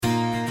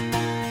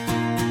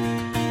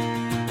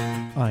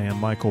I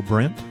am Michael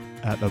Brent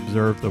at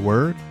Observe the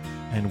Word,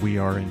 and we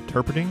are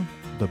interpreting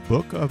the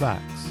book of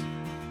Acts.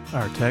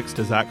 Our text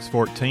is Acts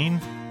 14,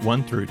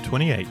 1 through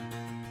 28.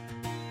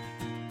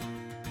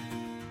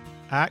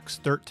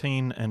 Acts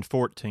 13 and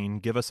 14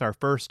 give us our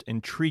first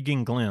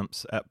intriguing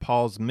glimpse at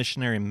Paul's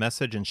missionary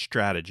message and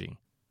strategy.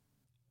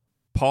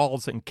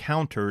 Paul's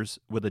encounters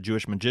with a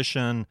Jewish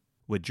magician,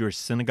 with Jewish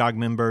synagogue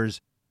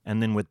members,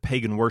 and then with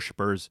pagan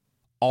worshipers,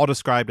 all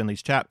described in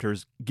these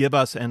chapters, give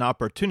us an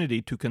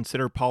opportunity to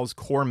consider Paul's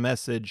core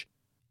message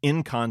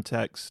in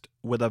context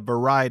with a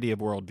variety of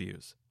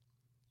worldviews.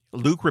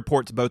 Luke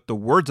reports both the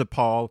words of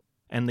Paul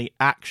and the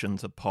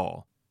actions of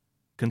Paul.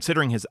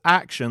 Considering his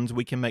actions,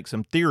 we can make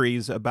some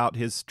theories about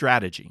his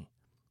strategy.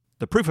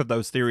 The proof of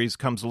those theories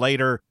comes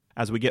later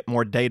as we get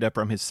more data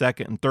from his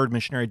second and third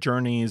missionary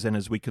journeys and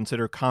as we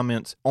consider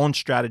comments on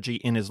strategy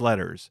in his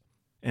letters.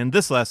 In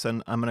this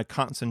lesson, I'm going to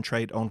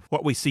concentrate on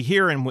what we see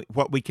here and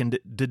what we can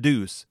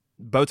deduce,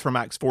 both from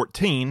Acts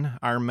 14,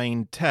 our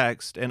main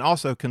text, and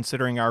also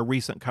considering our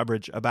recent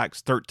coverage of Acts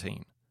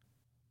 13.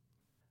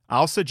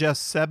 I'll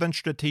suggest 7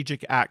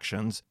 strategic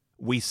actions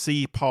we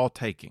see Paul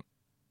taking,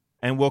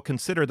 and we'll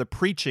consider the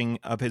preaching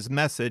of his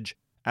message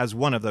as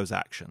one of those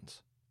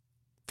actions.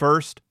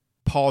 First,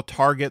 Paul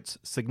targets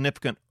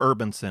significant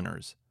urban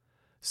centers.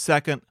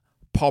 Second,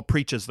 Paul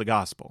preaches the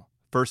gospel,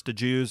 first to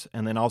Jews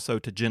and then also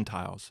to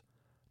Gentiles.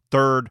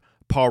 Third,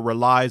 Paul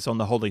relies on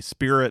the Holy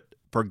Spirit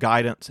for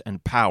guidance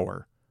and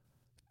power.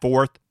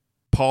 Fourth,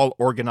 Paul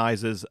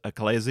organizes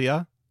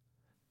ecclesia.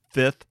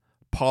 Fifth,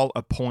 Paul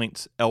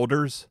appoints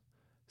elders.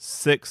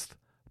 Sixth,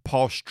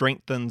 Paul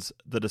strengthens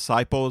the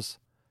disciples.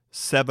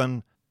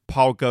 7,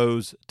 Paul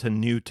goes to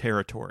new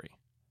territory.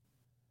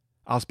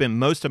 I'll spend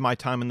most of my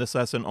time in this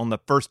lesson on the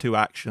first 2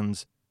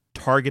 actions,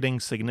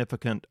 targeting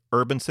significant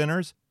urban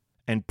centers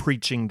and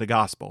preaching the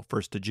gospel,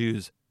 first to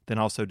Jews, then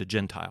also to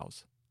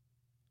Gentiles.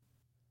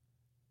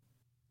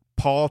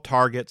 Paul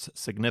targets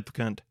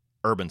significant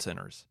urban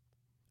centers.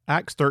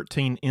 Acts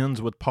 13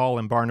 ends with Paul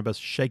and Barnabas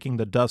shaking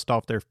the dust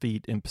off their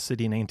feet in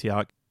Pisidian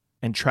Antioch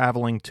and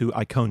traveling to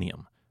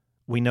Iconium.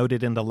 We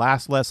noted in the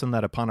last lesson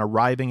that upon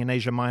arriving in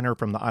Asia Minor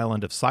from the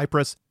island of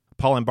Cyprus,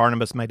 Paul and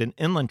Barnabas made an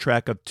inland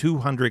trek of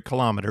 200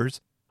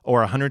 kilometers, or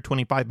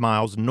 125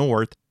 miles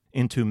north,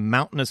 into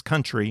mountainous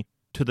country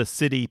to the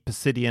city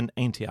Pisidian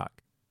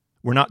Antioch.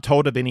 We're not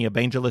told of any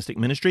evangelistic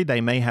ministry they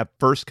may have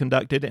first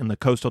conducted in the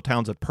coastal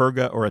towns of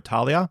Perga or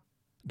Attalia.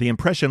 The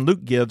impression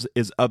Luke gives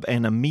is of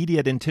an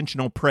immediate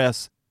intentional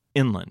press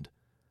inland.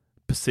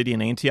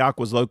 Pisidian Antioch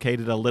was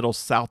located a little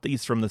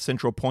southeast from the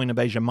central point of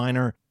Asia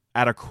Minor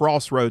at a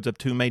crossroads of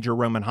 2 major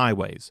Roman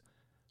highways.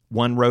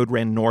 One road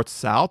ran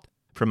north-south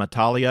from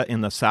Attalia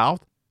in the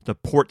south, the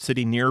port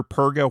city near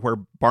Perga where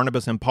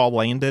Barnabas and Paul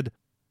landed,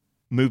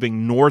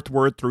 moving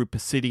northward through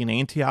Pisidian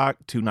Antioch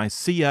to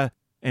Nicaea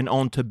and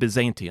on to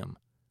Byzantium.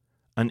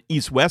 An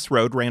east-west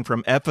road ran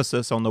from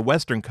Ephesus on the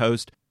western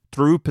coast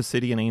through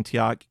Pisidian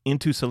Antioch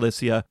into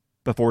Cilicia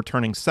before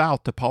turning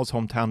south to Paul's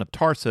hometown of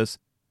Tarsus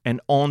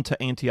and on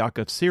to Antioch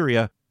of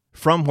Syria,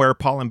 from where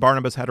Paul and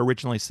Barnabas had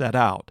originally set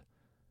out.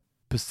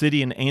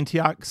 Pisidian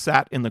Antioch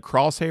sat in the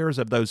crosshairs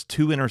of those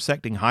 2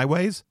 intersecting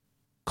highways,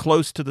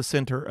 close to the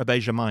center of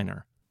Asia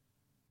Minor.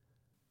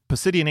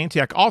 Pisidian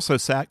Antioch also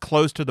sat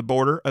close to the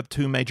border of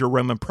 2 major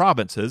Roman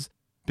provinces,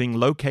 being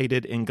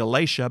located in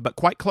Galatia, but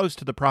quite close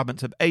to the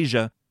province of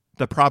Asia,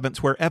 the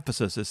province where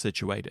Ephesus is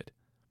situated.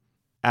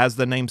 As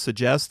the name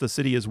suggests, the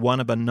city is one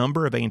of a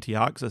number of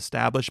Antiochs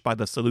established by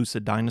the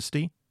Seleucid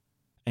dynasty.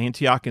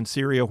 Antioch in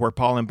Syria, where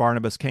Paul and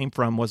Barnabas came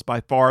from, was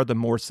by far the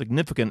more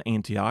significant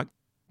Antioch,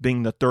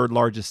 being the 3rd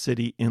largest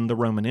city in the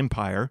Roman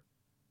Empire.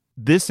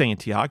 This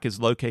Antioch is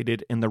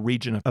located in the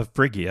region of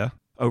Phrygia,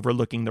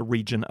 overlooking the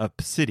region of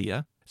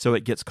Pisidia, so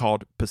it gets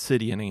called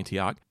Pisidian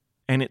Antioch,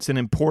 and it's an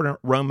important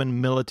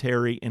Roman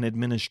military and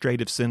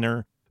administrative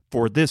center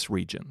for this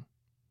region.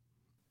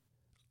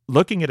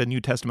 Looking at a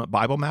New Testament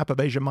Bible map of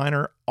Asia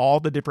Minor, all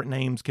the different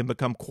names can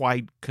become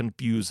quite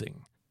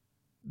confusing.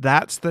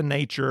 That's the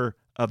nature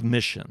of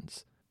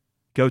missions.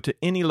 Go to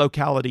any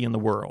locality in the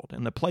world,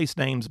 and the place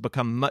names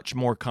become much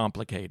more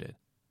complicated.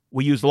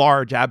 We use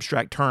large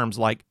abstract terms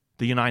like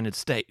the United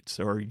States,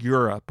 or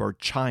Europe, or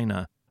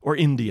China, or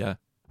India,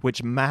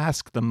 which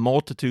mask the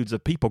multitudes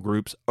of people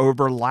groups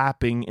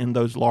overlapping in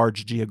those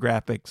large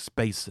geographic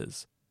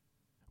spaces.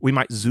 We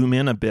might zoom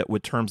in a bit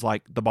with terms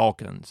like the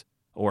Balkans,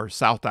 or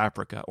South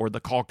Africa, or the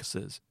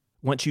Caucasus.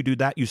 Once you do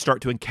that, you start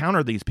to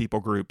encounter these people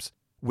groups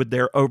with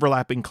their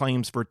overlapping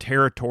claims for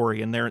territory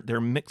and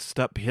their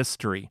mixed-up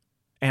history,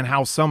 and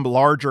how some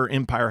larger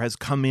empire has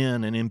come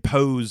in and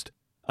imposed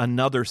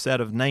another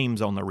set of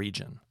names on the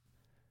region.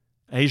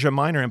 Asia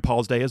Minor in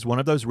Paul's day is one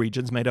of those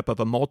regions made up of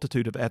a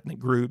multitude of ethnic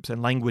groups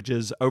and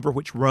languages over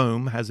which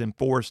Rome has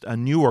enforced a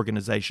new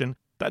organization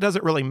that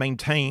doesn't really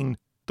maintain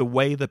the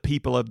way the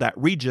people of that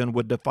region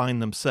would define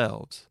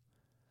themselves.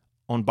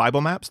 On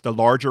Bible maps, the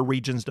larger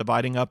regions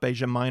dividing up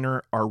Asia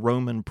Minor are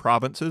Roman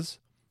provinces.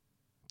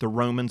 The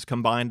Romans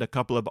combined a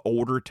couple of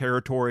older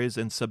territories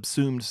and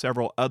subsumed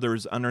several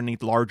others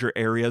underneath larger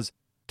areas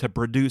to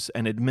produce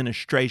an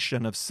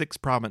administration of 6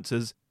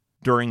 provinces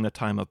during the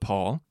time of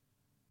Paul.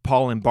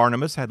 Paul and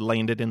Barnabas had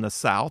landed in the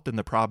south in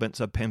the province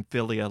of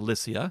Pamphylia,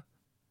 Lycia.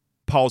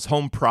 Paul's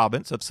home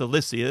province of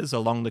Cilicia is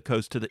along the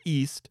coast to the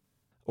east,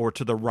 or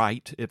to the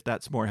right, if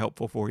that's more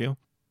helpful for you.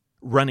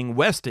 Running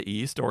west to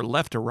east, or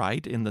left to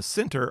right, in the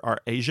center are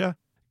Asia,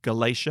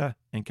 Galatia,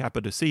 and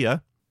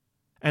Cappadocia.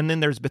 And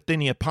then there's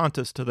Bithynia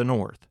Pontus to the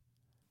north.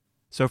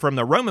 So from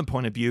the Roman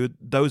point of view,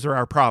 those are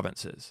our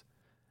provinces.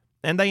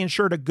 And they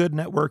ensured a good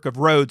network of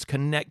roads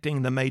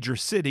connecting the major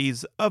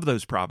cities of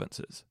those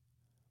provinces.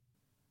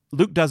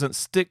 Luke doesn't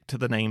stick to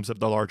the names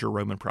of the larger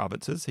Roman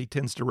provinces. He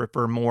tends to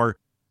refer more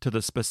to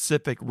the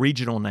specific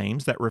regional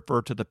names that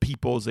refer to the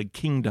peoples and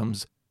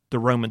kingdoms the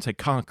Romans had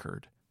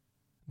conquered.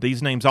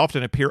 These names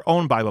often appear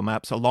on Bible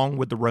maps along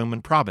with the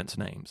Roman province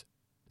names.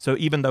 So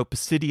even though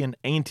Pisidian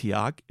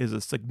Antioch is a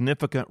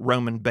significant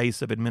Roman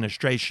base of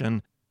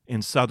administration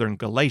in southern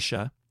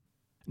Galatia,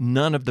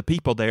 none of the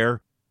people there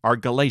are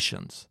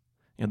Galatians.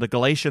 And the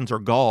Galatians are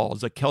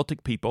Gauls, a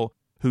Celtic people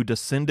who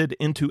descended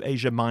into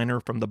Asia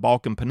Minor from the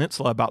Balkan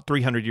Peninsula about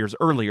 300 years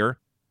earlier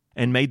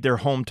and made their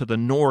home to the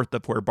north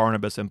of where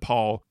Barnabas and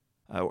Paul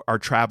are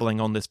traveling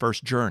on this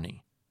first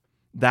journey.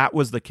 That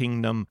was the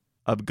kingdom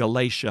of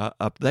Galatia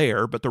up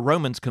there, but the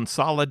Romans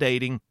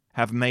consolidating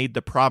have made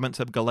the province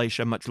of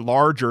Galatia much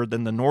larger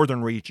than the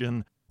northern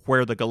region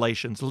where the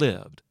Galatians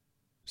lived.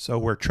 So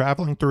we're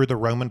traveling through the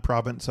Roman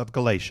province of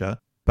Galatia,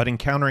 but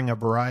encountering a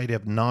variety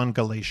of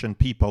non-Galatian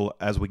people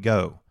as we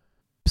go.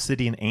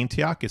 Pisidian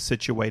Antioch is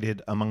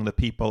situated among the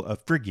people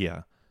of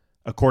Phrygia.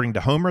 According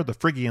to Homer, the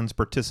Phrygians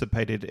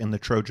participated in the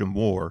Trojan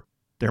War.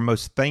 Their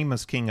most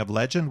famous king of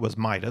legend was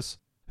Midas,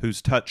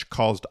 whose touch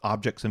caused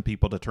objects and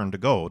people to turn to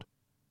gold.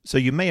 So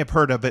you may have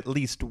heard of at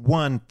least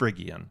one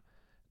Phrygian.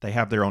 They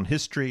have their own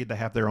history, they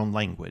have their own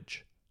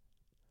language.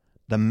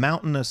 The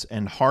mountainous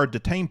and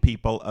hard-to-tame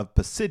people of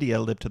Pisidia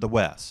live to the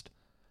west.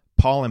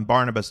 Paul and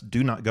Barnabas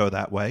do not go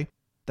that way.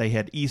 They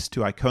head east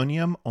to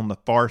Iconium on the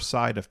far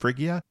side of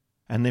Phrygia,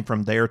 and then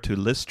from there to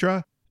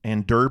Lystra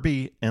and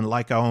Derbe and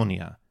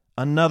Lycaonia,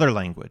 another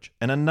language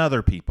and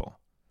another people.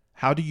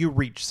 How do you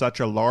reach such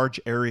a large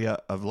area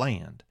of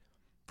land?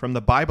 From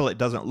the Bible, it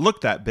doesn't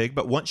look that big,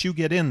 but once you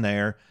get in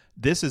there,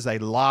 this is a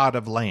lot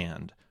of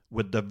land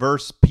with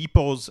diverse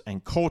peoples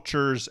and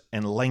cultures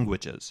and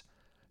languages.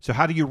 So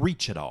how do you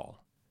reach it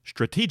all?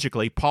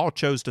 Strategically, Paul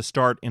chose to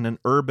start in an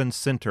urban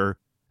center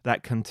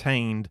that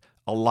contained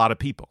a lot of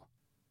people.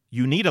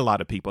 You need a lot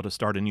of people to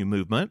start a new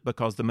movement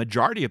because the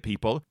majority of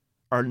people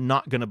are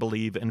not going to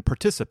believe and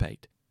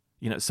participate.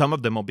 Some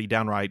of them will be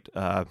downright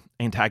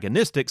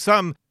antagonistic,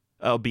 some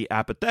will be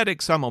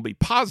apathetic, some will be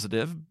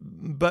positive,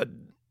 but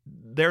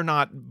they're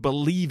not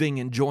believing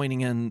and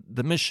joining in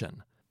the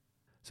mission.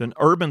 So an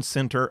urban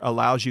center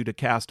allows you to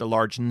cast a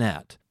large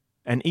net.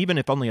 And even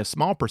if only a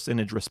small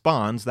percentage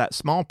responds, that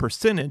small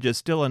percentage is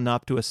still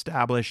enough to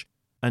establish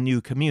a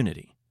new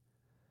community.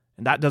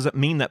 And that doesn't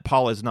mean that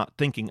Paul is not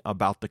thinking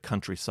about the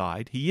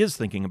countryside. He is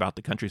thinking about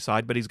the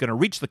countryside, but he's going to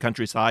reach the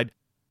countryside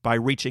by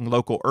reaching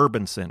local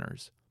urban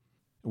centers.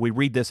 We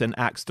read this in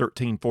Acts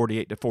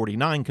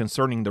 13:48-49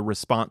 concerning the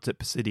response at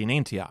Pisidian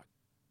Antioch.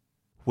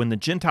 When the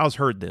Gentiles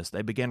heard this,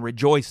 they began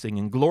rejoicing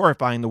and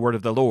glorifying the word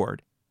of the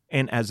Lord,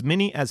 and as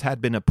many as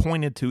had been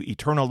appointed to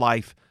eternal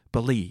life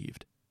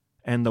believed.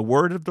 And the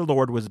word of the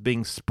Lord was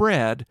being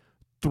spread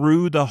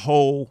through the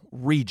whole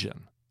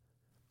region.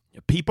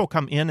 People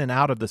come in and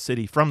out of the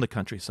city from the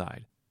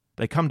countryside.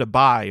 They come to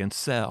buy and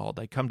sell.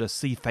 They come to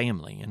see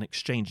family and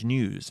exchange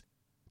news.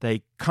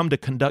 They come to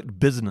conduct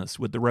business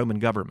with the Roman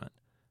government.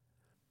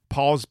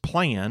 Paul's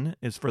plan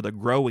is for the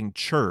growing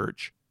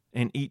church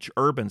in each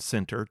urban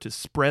center to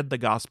spread the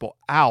gospel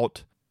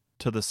out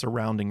to the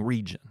surrounding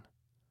region.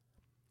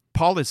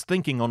 Paul is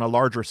thinking on a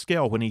larger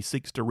scale when he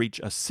seeks to reach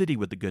a city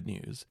with the good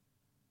news.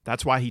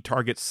 That's why he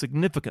targets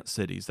significant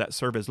cities that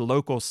serve as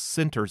local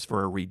centers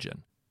for a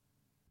region.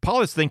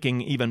 Paul is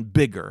thinking even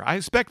bigger. I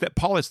expect that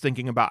Paul is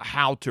thinking about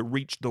how to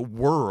reach the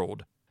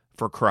world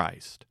for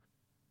Christ.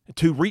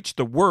 To reach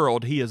the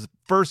world, he is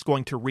first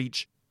going to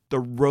reach the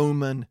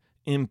Roman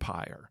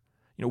Empire,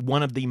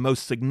 one of the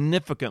most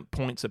significant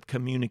points of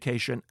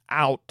communication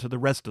out to the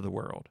rest of the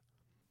world.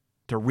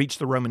 To reach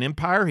the Roman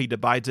Empire, he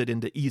divides it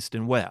into east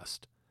and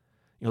west.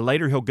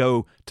 Later he'll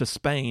go to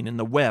Spain in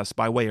the west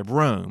by way of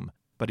Rome,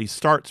 but he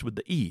starts with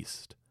the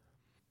east.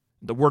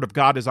 The word of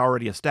God is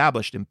already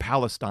established in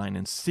Palestine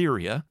and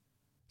Syria,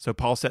 so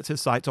Paul sets his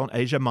sights on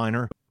Asia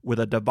Minor with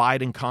a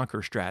divide and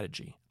conquer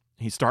strategy.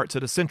 He starts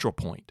at a central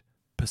point,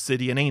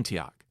 Pisidian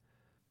Antioch,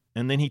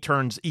 and then he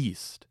turns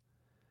east.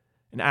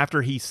 And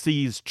after he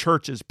sees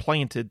churches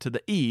planted to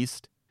the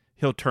east,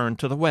 he'll turn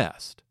to the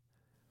west.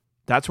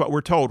 That's what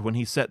we're told when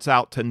he sets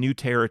out to new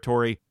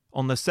territory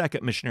on the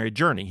second missionary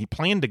journey. He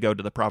planned to go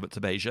to the province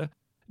of Asia,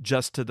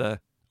 just to the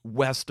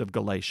west of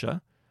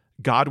Galatia.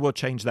 God will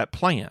change that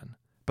plan,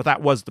 but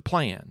that was the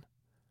plan.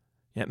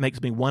 It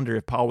makes me wonder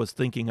if Paul was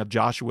thinking of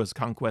Joshua's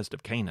conquest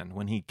of Canaan,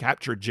 when he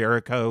captured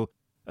Jericho,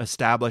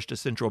 established a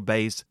central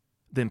base,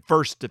 then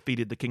first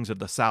defeated the kings of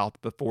the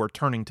south before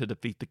turning to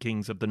defeat the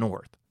kings of the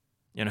north.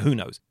 Who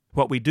knows?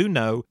 What we do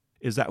know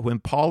is that when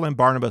Paul and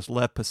Barnabas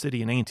left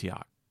Pisidian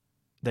Antioch,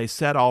 they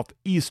set off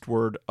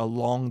eastward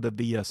along the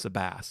Via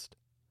Sebaste,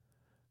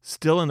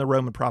 still in the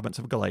Roman province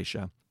of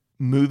Galatia,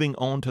 moving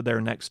on to their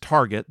next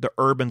target, the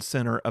urban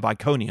center of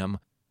Iconium,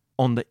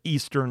 on the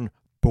eastern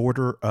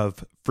border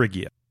of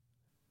Phrygia.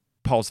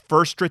 Paul's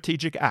first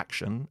strategic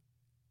action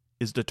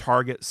is to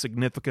target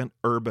significant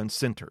urban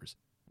centers.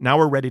 Now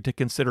we're ready to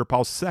consider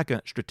Paul's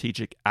second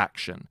strategic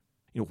action.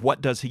 What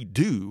does he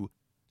do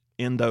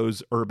in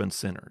those urban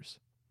centers?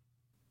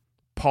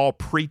 Paul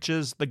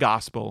preaches the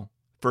gospel,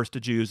 first to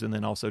Jews and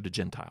then also to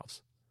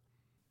Gentiles.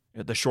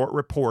 The short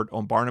report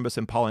on Barnabas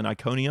and Paul in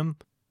Iconium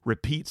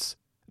repeats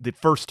the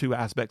first two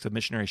aspects of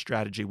missionary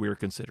strategy we are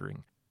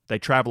considering. They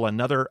travel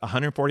another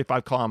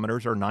 145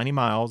 kilometers or 90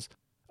 miles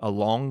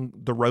along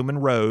the Roman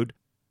road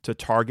to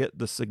target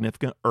the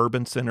significant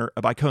urban center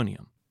of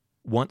Iconium.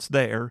 Once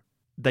there,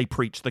 they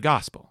preach the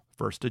gospel,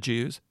 first to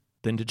Jews,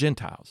 then to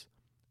Gentiles.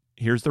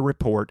 Here's the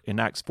report in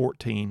Acts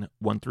 14,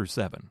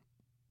 1-7.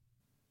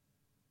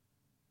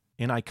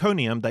 In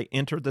Iconium, they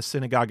entered the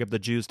synagogue of the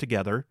Jews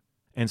together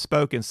and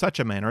spoke in such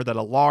a manner that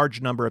a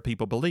large number of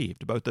people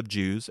believed, both of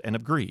Jews and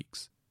of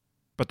Greeks.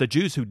 But the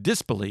Jews who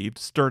disbelieved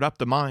stirred up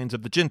the minds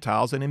of the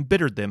Gentiles and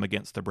embittered them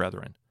against the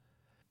brethren.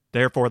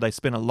 Therefore they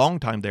spent a long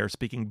time there,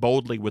 speaking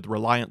boldly with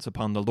reliance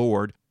upon the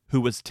Lord, who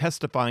was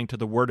testifying to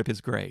the word of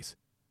his grace,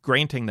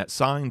 granting that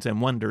signs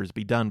and wonders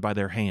be done by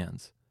their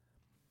hands.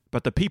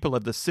 But the people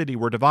of the city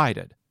were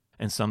divided,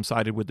 and some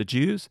sided with the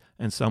Jews,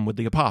 and some with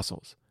the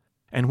apostles.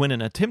 And when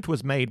an attempt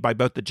was made by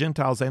both the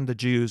Gentiles and the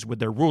Jews with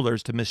their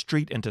rulers to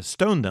mistreat and to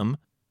stone them,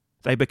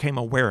 they became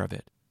aware of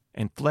it,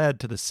 and fled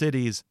to the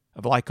cities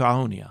of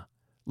Lycaonia,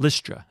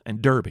 Lystra,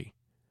 and Derbe,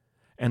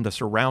 and the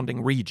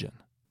surrounding region.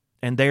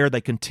 And there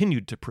they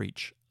continued to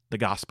preach the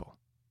gospel.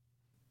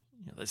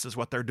 This is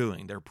what they're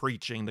doing. They're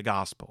preaching the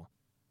gospel.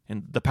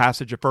 And the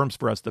passage affirms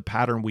for us the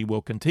pattern we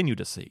will continue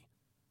to see.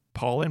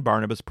 Paul and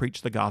Barnabas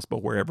preach the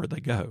gospel wherever they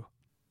go.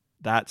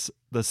 That's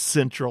the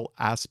central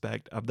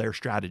aspect of their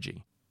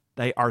strategy.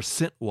 They are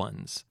sent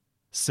ones,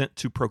 sent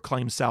to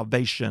proclaim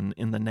salvation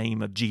in the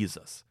name of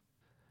Jesus.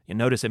 You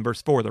notice in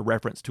verse 4, the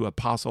reference to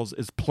apostles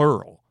is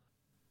plural.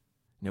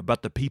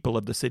 But the people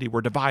of the city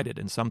were divided,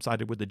 and some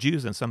sided with the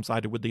Jews and some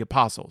sided with the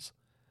apostles.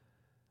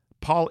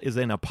 Paul is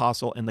an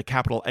apostle in the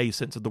capital A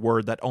sense of the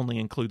word that only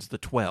includes the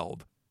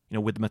 12,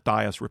 with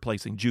Matthias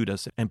replacing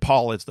Judas, and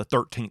Paul is the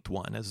 13th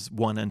one, as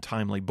one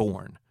untimely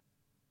born.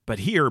 But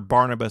here,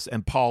 Barnabas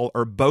and Paul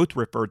are both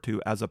referred to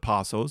as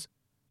apostles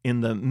in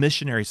the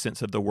missionary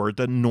sense of the word,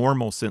 the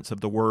normal sense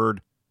of the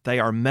word. They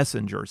are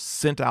messengers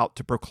sent out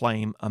to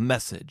proclaim a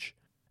message.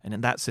 And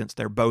in that sense,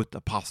 they're both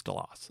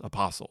apostolos,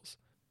 apostles.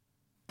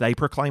 They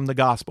proclaim the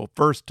gospel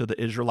first to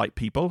the Israelite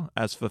people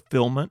as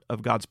fulfillment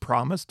of God's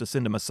promise to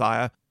send a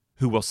Messiah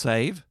who will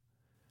save.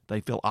 They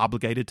feel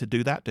obligated to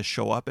do that, to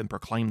show up and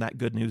proclaim that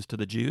good news to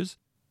the Jews.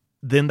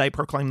 Then they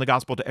proclaim the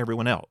gospel to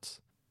everyone else.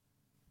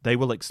 They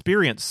will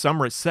experience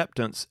some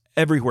acceptance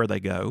everywhere they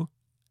go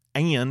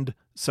and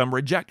some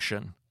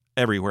rejection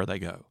everywhere they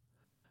go.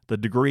 The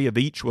degree of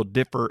each will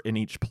differ in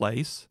each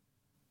place.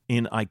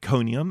 In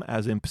Iconium,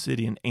 as in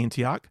Pisidian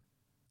Antioch,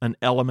 an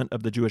element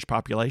of the Jewish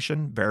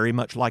population, very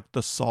much like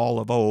the Saul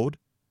of old,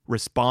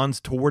 responds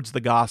towards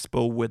the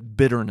gospel with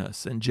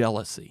bitterness and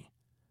jealousy.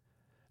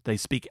 They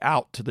speak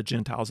out to the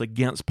Gentiles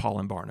against Paul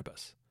and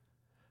Barnabas.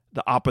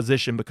 The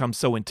opposition becomes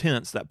so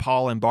intense that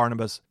Paul and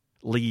Barnabas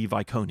leave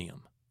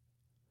Iconium.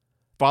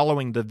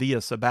 Following the Via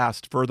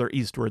Sebaste further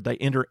eastward, they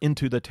enter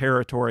into the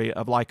territory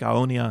of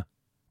Lycaonia.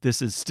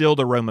 This is still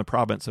the Roman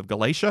province of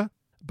Galatia,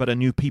 but a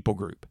new people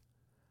group.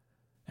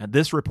 And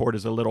this report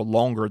is a little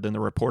longer than the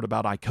report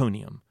about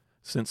Iconium,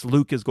 since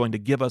Luke is going to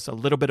give us a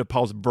little bit of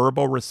Paul's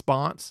verbal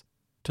response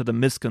to the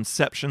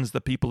misconceptions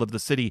the people of the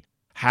city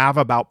have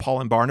about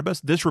Paul and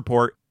Barnabas. This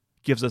report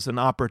gives us an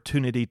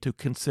opportunity to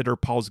consider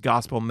Paul's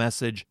gospel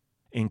message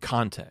in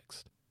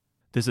context.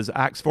 This is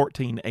Acts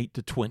 14,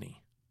 8-20.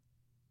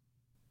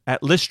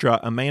 At Lystra,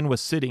 a man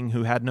was sitting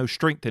who had no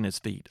strength in his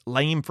feet,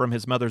 lame from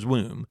his mother's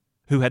womb,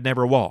 who had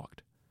never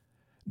walked.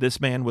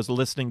 This man was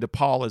listening to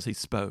Paul as he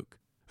spoke,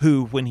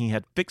 who, when he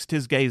had fixed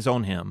his gaze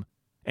on him,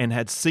 and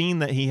had seen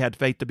that he had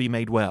faith to be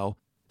made well,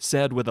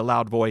 said with a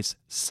loud voice,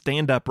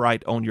 "Stand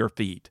upright on your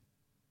feet."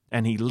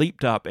 And he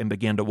leaped up and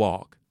began to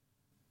walk.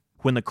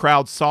 When the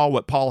crowd saw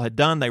what Paul had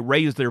done, they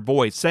raised their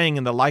voice, saying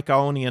in the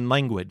Lycaonian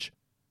language,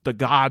 "The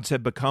gods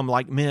have become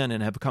like men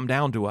and have come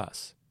down to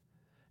us."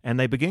 And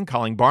they began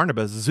calling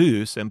Barnabas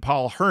Zeus and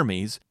Paul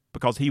Hermes,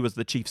 because he was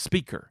the chief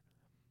speaker.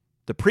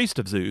 The priest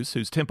of Zeus,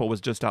 whose temple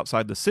was just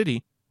outside the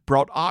city,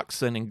 brought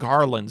oxen and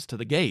garlands to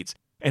the gates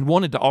and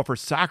wanted to offer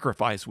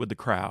sacrifice with the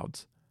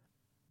crowds.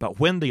 But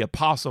when the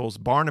apostles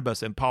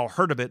Barnabas and Paul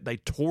heard of it, they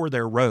tore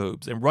their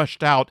robes and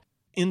rushed out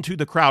into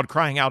the crowd,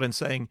 crying out and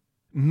saying,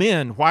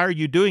 "Men, why are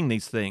you doing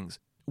these things?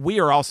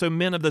 We are also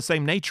men of the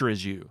same nature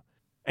as you,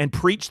 and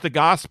preach the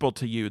gospel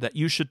to you, that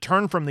you should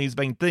turn from these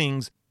vain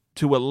things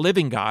to a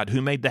living God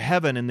who made the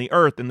heaven and the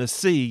earth and the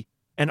sea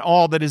and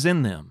all that is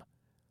in them,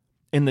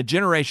 In the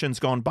generations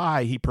gone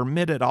by, he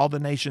permitted all the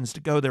nations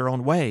to go their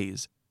own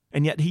ways,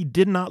 and yet he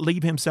did not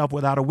leave himself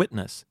without a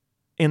witness,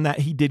 in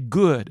that he did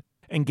good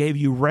and gave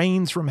you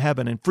rains from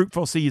heaven and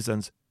fruitful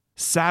seasons,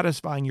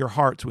 satisfying your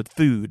hearts with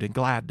food and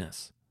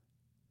gladness.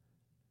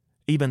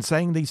 Even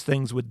saying these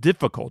things with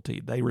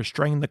difficulty, they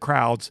restrained the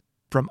crowds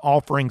from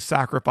offering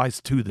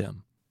sacrifice to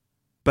them.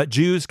 But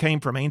Jews came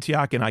from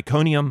Antioch and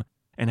Iconium,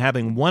 and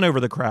having won over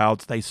the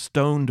crowds, they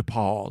stoned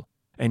Paul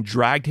and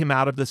dragged him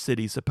out of the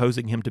city,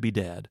 supposing him to be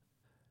dead.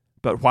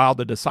 But while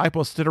the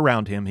disciples stood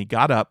around him, he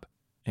got up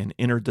and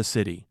entered the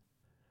city.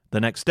 The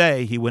next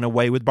day he went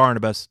away with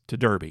Barnabas to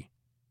Derbe.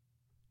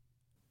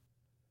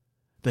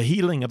 The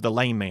healing of the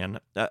lame man,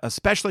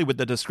 especially with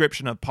the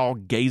description of Paul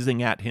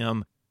gazing at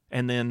him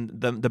and then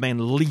the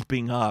man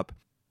leaping up,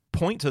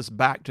 points us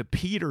back to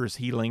Peter's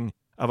healing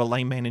of a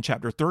lame man in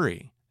chapter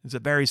 3. It's a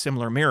very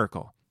similar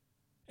miracle.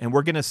 And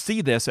we're going to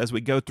see this as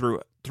we go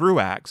through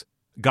Acts.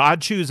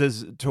 God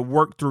chooses to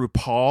work through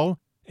Paul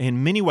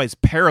in many ways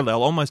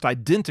parallel, almost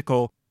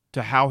identical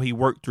to how he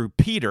worked through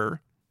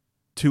Peter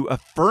to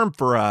affirm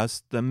for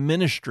us the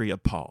ministry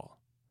of Paul.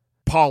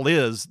 Paul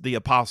is the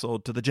apostle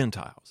to the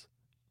Gentiles.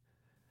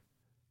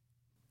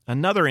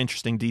 Another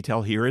interesting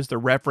detail here is the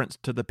reference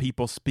to the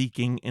people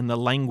speaking in the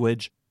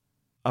language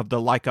of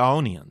the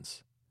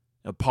Lycaonians.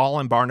 Now, Paul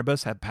and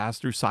Barnabas had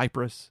passed through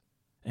Cyprus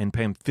and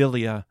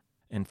Pamphylia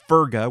and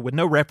Phrygia with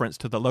no reference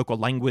to the local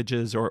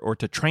languages or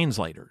to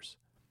translators.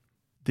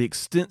 The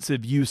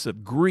extensive use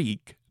of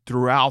Greek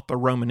throughout the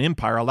Roman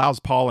Empire allows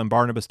Paul and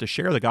Barnabas to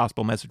share the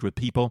gospel message with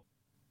people,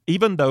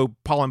 even though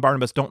Paul and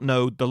Barnabas don't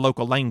know the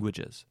local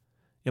languages.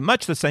 In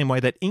much the same way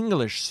that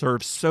English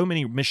serves so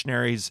many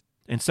missionaries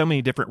in so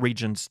many different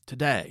regions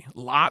today.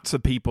 Lots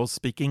of people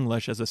speak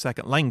English as a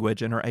second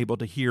language and are able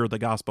to hear the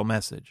gospel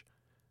message.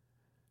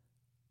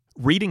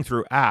 Reading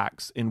through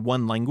Acts in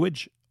one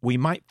language, we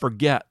might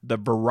forget the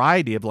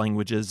variety of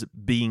languages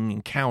being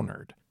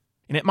encountered.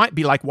 And it might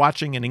be like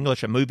watching in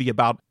English a movie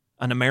about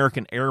an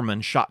American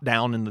airman shot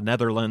down in the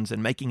Netherlands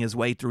and making his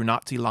way through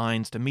Nazi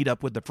lines to meet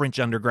up with the French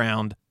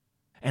underground.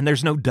 And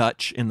there's no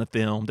Dutch in the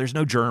film. There's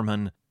no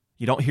German.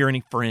 You don't hear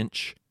any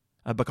French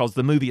because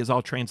the movie is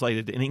all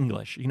translated in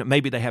English. You know,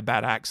 maybe they have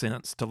bad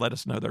accents to let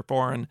us know they're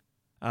foreign,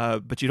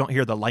 but you don't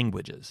hear the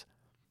languages.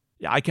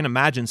 Yeah, I can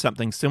imagine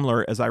something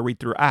similar as I read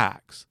through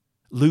Acts.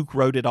 Luke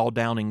wrote it all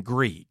down in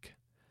Greek,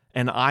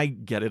 and I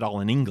get it all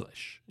in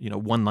English,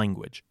 one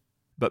language.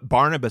 But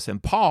Barnabas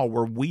and Paul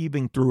were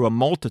weaving through a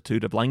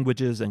multitude of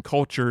languages and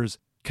cultures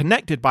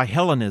connected by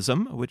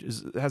Hellenism, which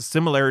has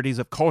similarities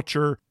of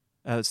culture,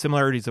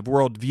 similarities of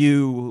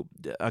worldview,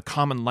 a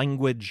common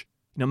language.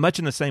 Much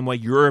in the same way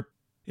Europe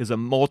is a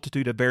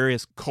multitude of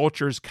various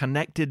cultures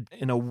connected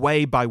in a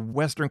way by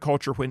Western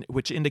culture,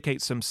 which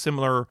indicates some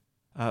similar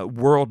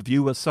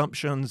worldview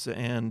assumptions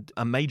and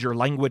a major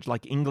language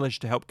like English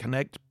to help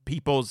connect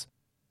peoples.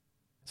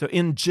 So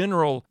in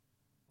general,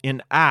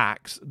 in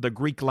Acts, the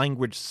Greek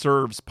language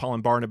serves Paul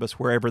and Barnabas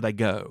wherever they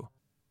go.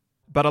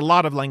 But a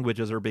lot of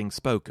languages are being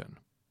spoken.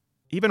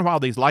 Even while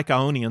these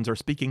Lycaonians are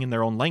speaking in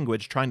their own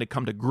language, trying to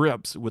come to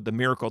grips with the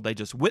miracle they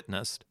just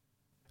witnessed,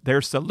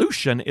 their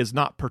solution is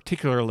not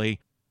particularly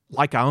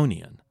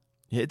Lycaonian.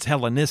 It's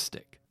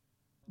Hellenistic.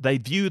 They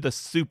view the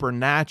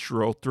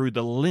supernatural through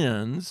the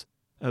lens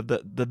of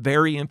the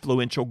very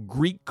influential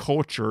Greek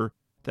culture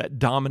that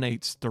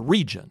dominates the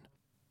region.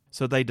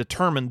 So they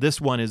determine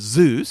this one is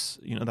Zeus,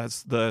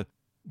 that's the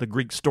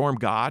Greek storm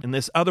god, and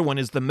this other one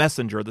is the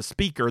messenger, the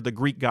speaker, the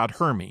Greek god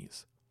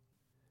Hermes.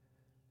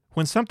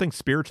 When something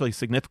spiritually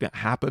significant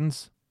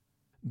happens,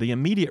 the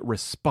immediate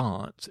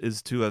response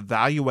is to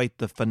evaluate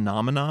the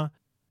phenomena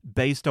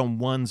based on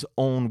one's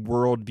own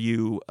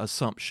worldview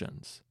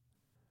assumptions.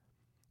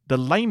 The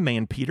lame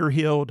man Peter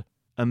healed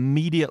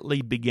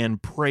immediately began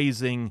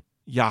praising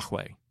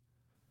Yahweh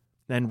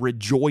and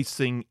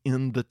rejoicing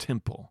in the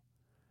temple.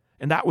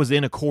 And that was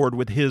in accord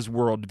with his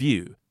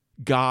worldview.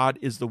 God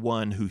is the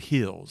one who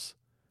heals.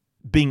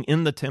 Being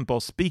in the temple,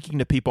 speaking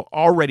to people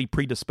already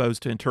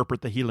predisposed to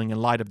interpret the healing in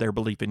light of their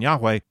belief in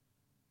Yahweh,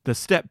 the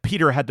step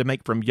Peter had to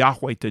make from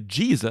Yahweh to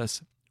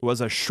Jesus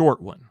was a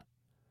short one.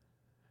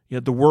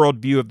 Yet the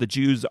worldview of the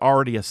Jews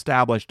already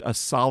established a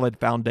solid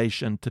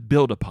foundation to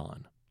build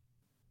upon.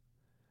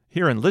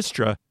 Here in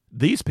Lystra,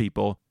 these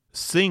people,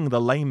 seeing the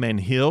lame man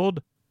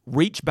healed,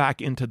 reach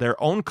back into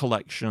their own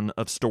collection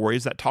of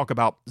stories that talk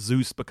about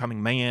Zeus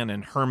becoming man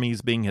and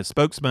Hermes being his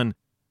spokesman,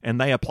 and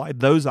they applied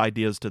those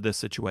ideas to this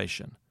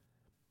situation.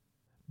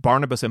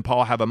 Barnabas and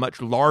Paul have a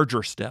much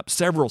larger step,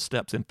 several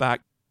steps in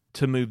fact,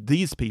 to move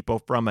these people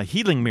from a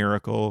healing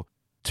miracle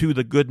to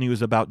the good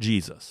news about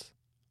Jesus.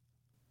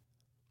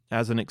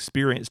 As an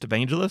experienced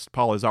evangelist,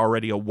 Paul is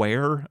already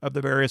aware of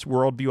the various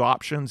worldview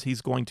options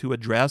he's going to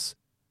address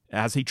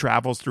as he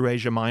travels through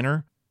Asia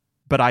Minor.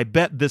 But I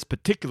bet this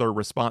particular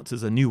response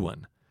is a new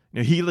one.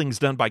 Healings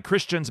done by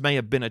Christians may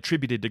have been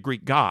attributed to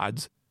Greek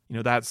gods.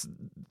 That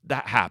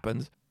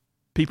happens.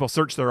 People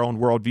search their own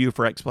worldview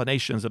for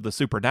explanations of the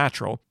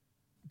supernatural.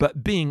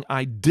 But being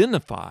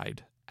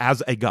identified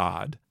as a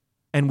god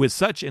and with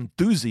such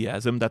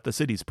enthusiasm that the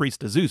city's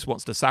priest to Zeus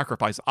wants to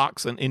sacrifice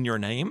oxen in your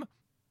name?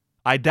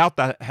 I doubt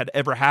that had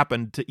ever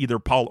happened to either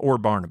Paul or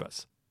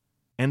Barnabas.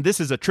 And this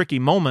is a tricky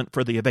moment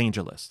for the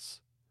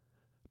evangelists.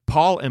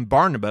 Paul and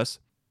Barnabas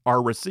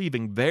are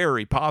receiving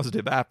very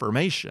positive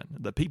affirmation.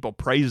 The people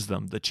praise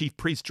them. The chief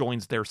priest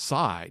joins their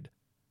side.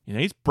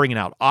 He's bringing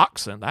out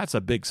oxen. That's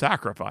a big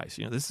sacrifice.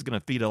 This is going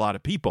to feed a lot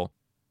of people.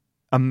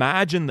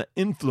 Imagine the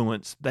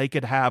influence they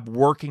could have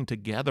working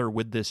together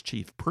with this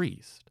chief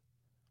priest.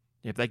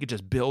 If they could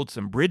just build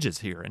some bridges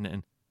here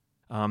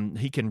and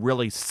he can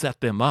really set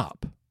them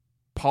up.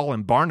 Paul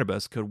and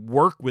Barnabas could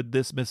work with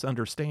this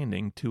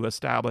misunderstanding to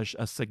establish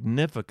a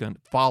significant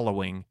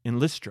following in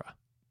Lystra.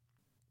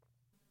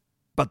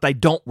 But they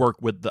don't work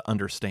with the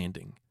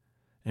understanding.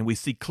 And we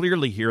see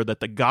clearly here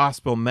that the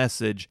gospel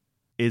message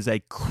is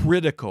a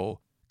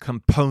critical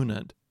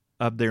component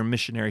of their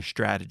missionary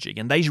strategy.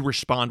 And they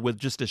respond with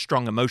just as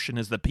strong emotion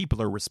as the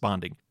people are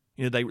responding.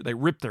 They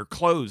rip their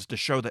clothes to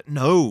show that,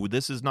 no,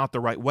 this is not the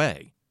right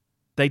way.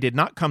 They did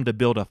not come to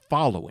build a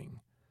following.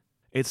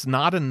 It's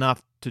not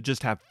enough to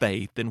just have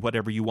faith in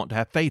whatever you want to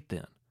have faith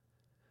in.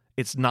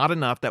 It's not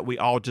enough that we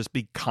all just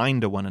be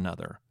kind to one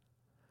another.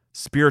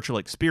 Spiritual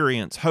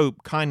experience,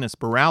 hope, kindness,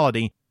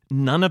 morality,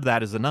 none of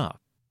that is enough.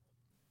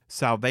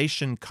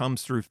 Salvation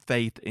comes through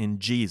faith in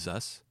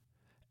Jesus,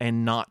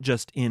 and not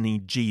just any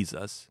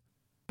Jesus,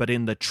 but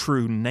in the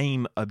true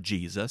name of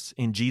Jesus,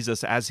 in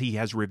Jesus as he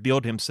has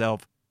revealed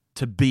himself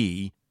to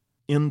be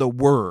in the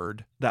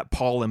word that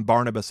Paul and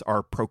Barnabas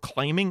are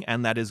proclaiming,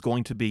 and that is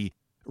going to be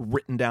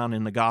written down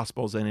in the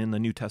Gospels and in the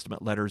New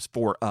Testament letters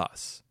for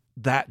us.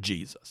 That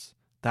Jesus.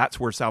 That's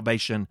where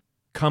salvation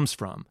comes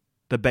from.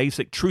 The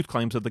basic truth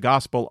claims of the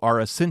gospel are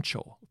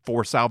essential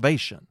for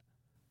salvation.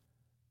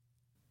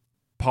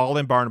 Paul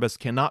and Barnabas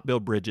cannot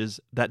build bridges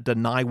that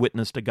deny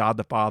witness to God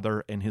the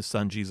Father and his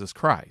Son Jesus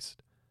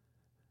Christ.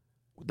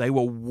 They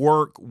will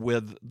work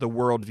with the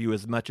worldview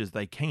as much as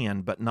they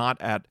can, but not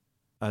at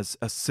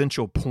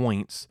essential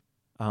points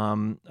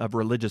of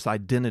religious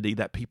identity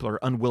that people are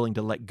unwilling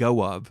to let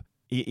go of,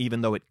 even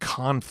though it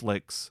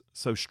conflicts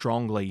so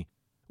strongly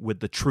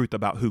with the truth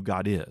about who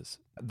God is.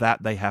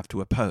 That they have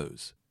to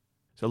oppose.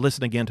 So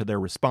listen again to their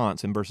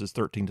response in verses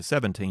 13 to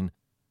 17.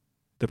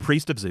 The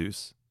priest of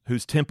Zeus,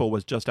 whose temple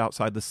was just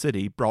outside the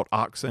city, brought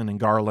oxen and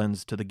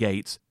garlands to the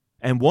gates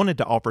and wanted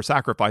to offer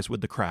sacrifice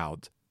with the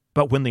crowds.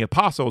 But when the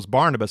apostles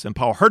Barnabas and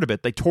Paul heard of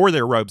it, they tore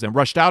their robes and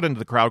rushed out into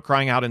the crowd,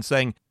 crying out and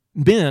saying,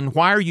 "Men,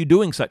 why are you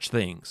doing such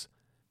things?"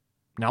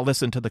 Now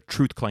listen to the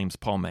truth claims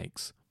Paul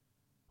makes.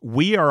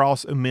 "We are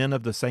also men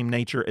of the same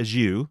nature as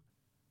you,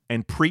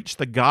 and preach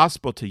the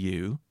gospel to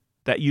you,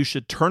 that you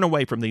should turn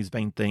away from these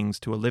vain things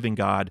to a living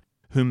God,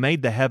 who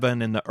made the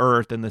heaven and the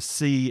earth and the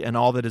sea and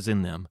all that is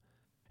in them.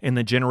 In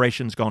the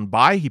generations gone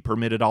by, he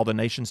permitted all the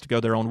nations to go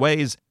their own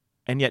ways,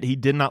 and yet he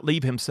did not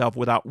leave himself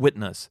without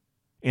witness,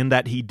 in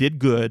that he did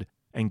good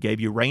and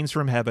gave you rains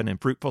from heaven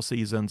and fruitful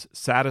seasons,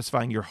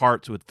 satisfying your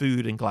hearts with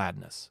food and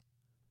gladness."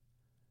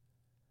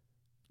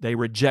 They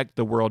reject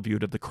the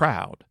worldview of the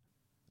crowd.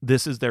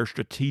 This is their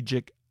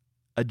strategic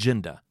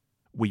agenda.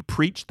 We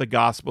preach the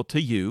gospel to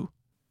you,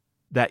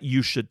 that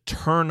you should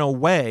turn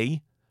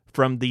away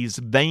from these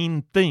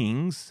vain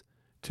things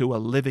to a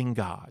living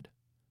God.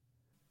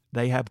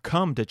 They have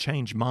come to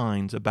change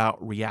minds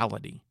about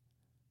reality.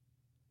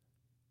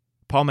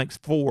 Paul makes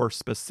 4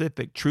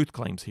 specific truth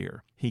claims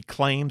here. He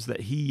claims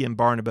that he and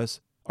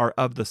Barnabas are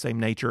of the same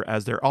nature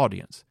as their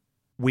audience.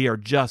 We are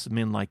just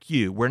men like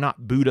you. We're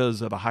not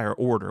Buddhas of a higher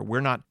order.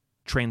 We're not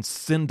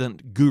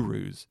transcendent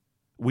gurus.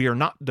 We are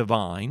not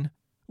divine.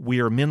 We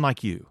are men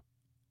like you.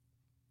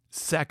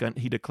 Second,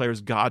 he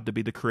declares God to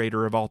be the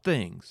creator of all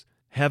things,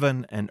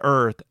 heaven and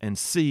earth and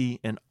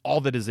sea and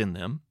all that is in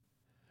them.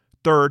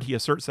 Third, he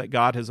asserts that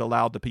God has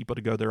allowed the people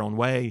to go their own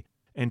way.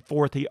 And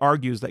fourth, he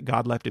argues that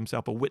God left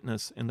himself a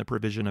witness in the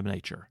provision of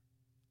nature.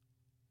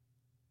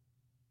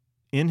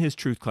 In his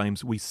truth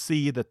claims, we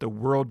see that the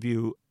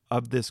worldview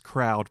of this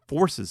crowd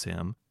forces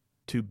him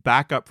to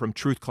back up from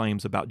truth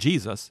claims about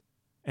Jesus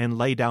and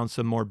lay down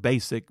some more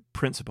basic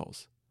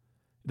principles.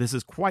 This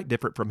is quite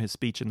different from his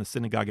speech in the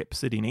synagogue at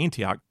Pisidian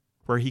Antioch,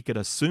 where he could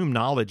assume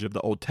knowledge of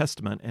the Old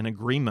Testament and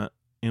agreement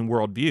in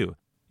worldview,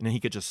 and then he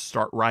could just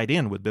start right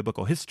in with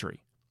biblical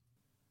history.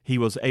 He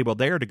was able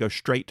there to go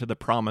straight to the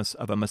promise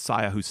of a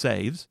Messiah who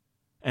saves,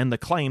 and the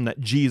claim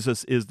that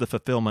Jesus is the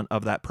fulfillment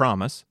of that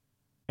promise,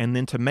 and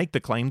then to make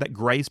the claim that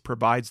grace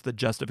provides the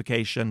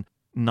justification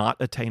not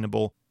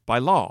attainable by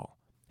law.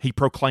 He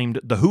proclaimed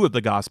the who of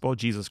the gospel,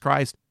 Jesus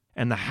Christ,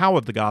 and the how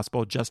of the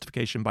gospel,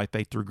 justification by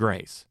faith through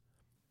grace.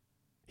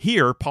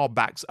 Here, Paul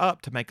backs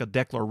up to make a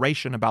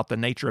declaration about the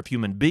nature of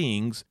human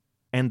beings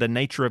and the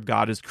nature of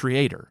God as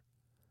creator.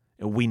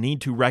 We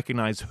need to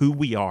recognize who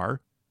we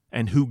are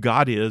and who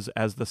God is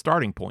as the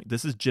starting point.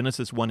 This is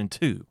Genesis 1 and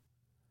 2.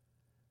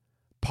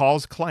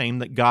 Paul's claim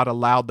that God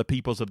allowed the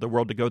peoples of the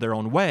world to go their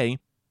own way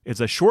is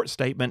a short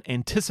statement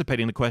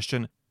anticipating the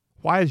question,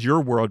 why is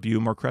your worldview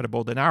more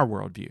credible than our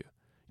worldview?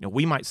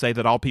 We might say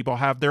that all people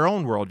have their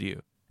own worldview,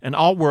 and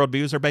all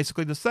worldviews are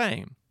basically the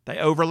same. They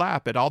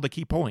overlap at all the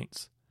key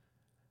points.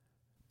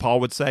 Paul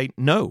would say,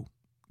 no,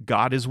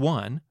 God is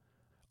one.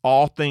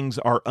 All things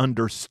are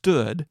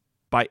understood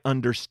by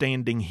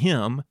understanding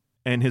him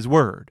and his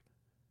word.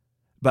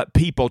 But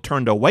people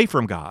turned away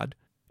from God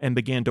and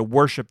began to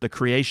worship the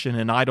creation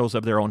and idols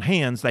of their own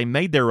hands. They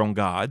made their own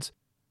gods,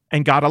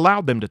 and God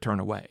allowed them to turn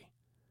away.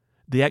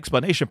 The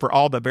explanation for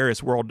all the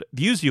various world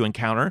views you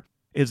encounter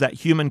is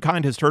that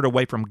humankind has turned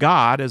away from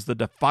God as the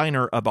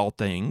definer of all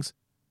things,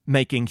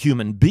 making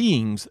human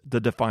beings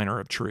the definer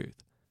of truth.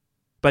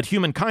 But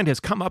humankind has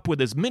come up with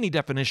as many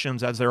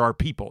definitions as there are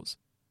peoples.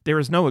 There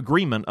is no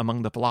agreement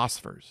among the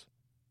philosophers.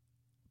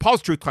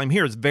 Paul's truth claim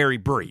here is very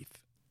brief.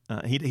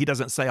 He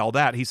doesn't say all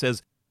that. He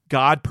says,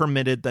 God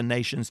permitted the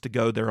nations to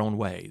go their own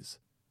ways.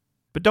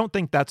 But don't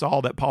think that's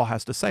all that Paul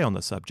has to say on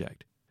the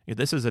subject.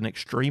 This is an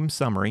extreme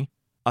summary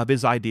of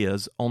his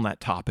ideas on that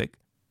topic.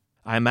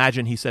 I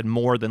imagine he said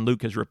more than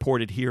Luke has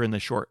reported here in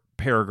this short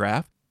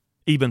paragraph.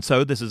 Even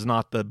so, this is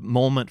not the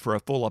moment for a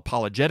full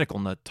apologetic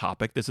on the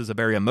topic. This is a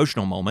very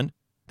emotional moment.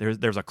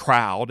 There's a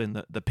crowd,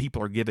 and the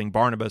people are giving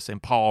Barnabas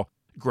and Paul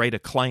great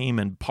acclaim,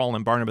 and Paul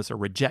and Barnabas are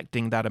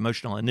rejecting that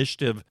emotional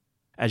initiative.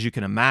 As you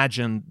can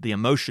imagine, the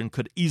emotion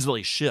could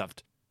easily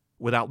shift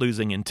without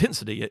losing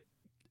intensity.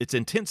 It's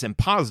intense and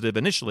positive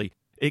initially.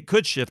 It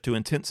could shift to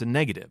intense and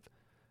negative.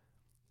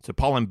 So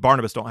Paul and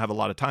Barnabas don't have a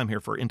lot of time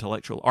here for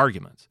intellectual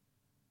arguments.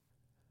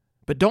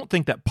 But don't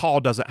think that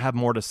Paul doesn't have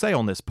more to say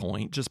on this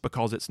point just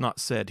because it's not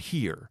said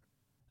here.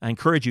 I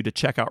encourage you to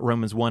check out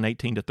Romans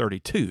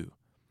 1:18-32.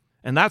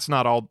 And that's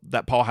not all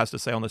that Paul has to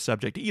say on the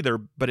subject either,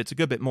 but it's a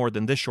good bit more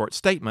than this short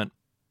statement.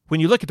 When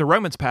you look at the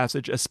Romans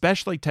passage,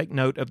 especially take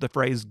note of the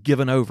phrase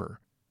given over.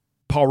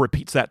 Paul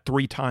repeats that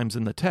 3 times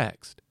in the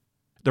text.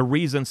 The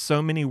reason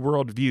so many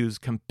worldviews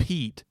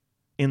compete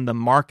in the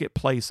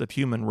marketplace of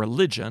human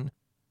religion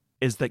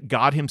is that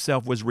God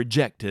himself was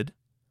rejected,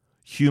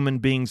 human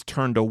beings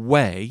turned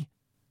away,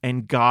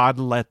 and God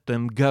let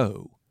them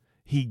go.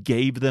 He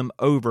gave them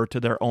over to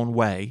their own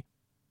way,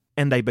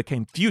 and they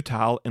became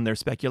futile in their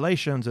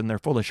speculations, and their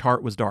foolish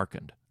heart was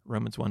darkened.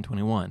 Romans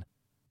 1:21.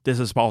 This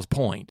is Paul's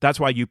point. That's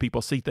why you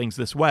people see things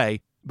this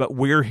way, but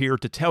we're here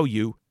to tell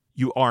you,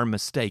 you are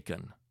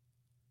mistaken.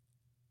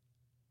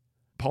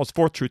 Paul's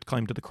fourth truth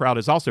claim to the crowd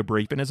is also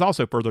brief and is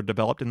also further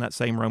developed in that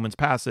same Romans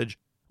passage,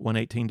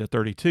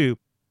 1:18-32.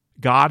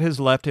 God has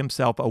left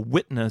himself a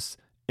witness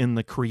in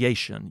the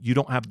creation. You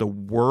don't have the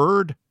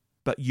word,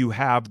 but you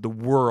have the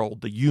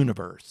world, the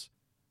universe,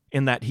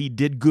 in that he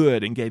did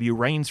good and gave you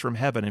rains from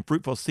heaven and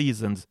fruitful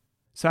seasons,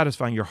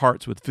 satisfying your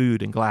hearts with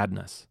food and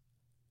gladness.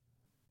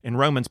 In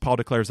Romans, Paul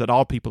declares that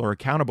all people are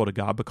accountable to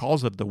God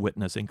because of the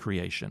witness in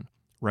creation.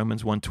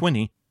 Romans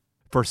 1:20,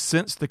 for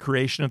since the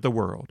creation of the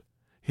world,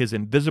 his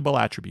invisible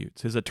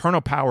attributes, his eternal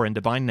power and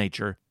divine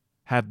nature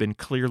have been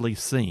clearly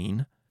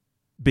seen,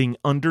 being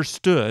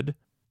understood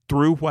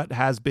through what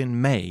has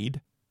been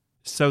made,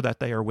 so that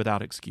they are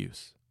without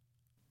excuse.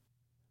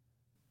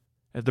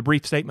 The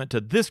brief statement to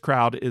this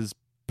crowd is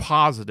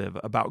positive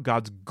about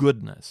God's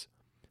goodness.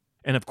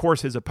 And of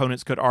course, his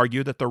opponents could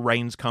argue that the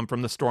rains come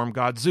from the storm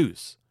god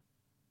Zeus.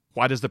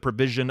 Why does the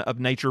provision of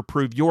nature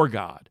prove your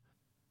God?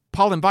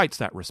 Paul invites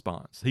that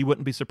response. He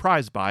wouldn't be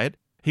surprised by it.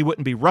 He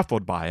wouldn't be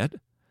ruffled by it.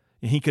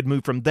 And he could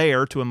move from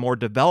there to a more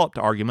developed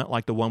argument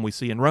like the one we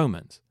see in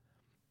Romans.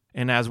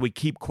 And as we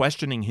keep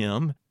questioning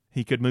him,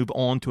 he could move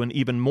on to an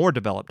even more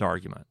developed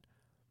argument.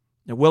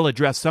 Now, we'll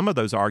address some of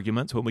those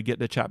arguments when we get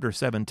to chapter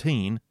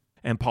 17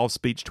 and Paul's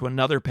speech to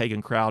another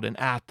pagan crowd in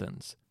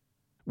Athens.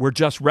 We're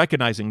just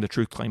recognizing the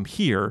truth claim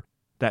here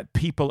that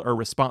people are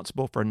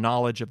responsible for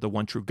knowledge of the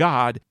one true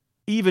God,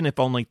 even if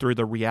only through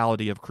the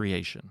reality of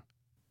creation.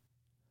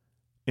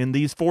 In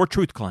these 4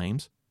 truth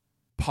claims,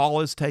 Paul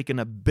has taken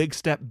a big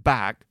step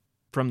back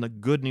from the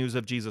good news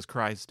of Jesus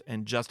Christ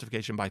and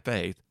justification by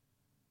faith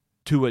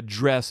to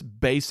address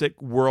basic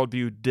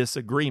worldview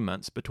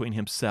disagreements between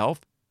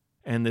himself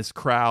and this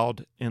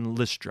crowd in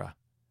Lystra.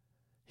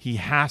 He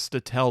has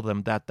to tell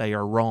them that they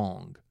are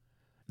wrong.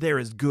 There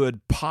is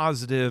good,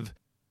 positive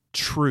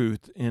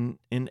truth in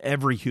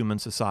every human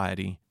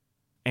society,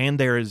 and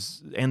there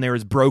is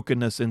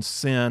brokenness and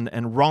sin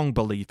and wrong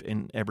belief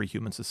in every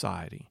human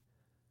society.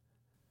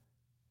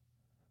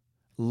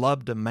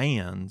 Love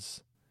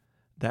demands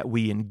that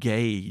we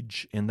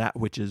engage in that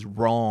which is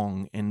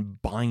wrong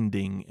and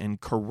binding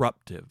and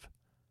corruptive.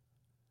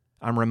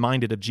 I'm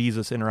reminded of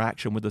Jesus'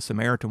 interaction with the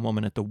Samaritan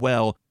woman at the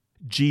well.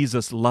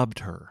 Jesus loved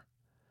her.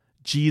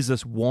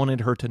 Jesus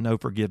wanted her to know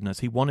forgiveness.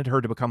 He wanted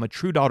her to become a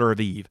true daughter of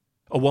Eve,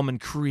 a woman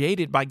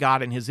created by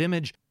God in his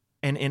image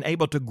and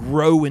able to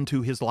grow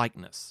into his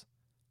likeness.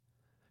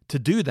 To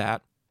do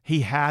that,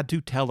 he had to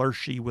tell her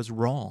she was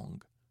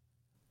wrong.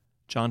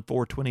 John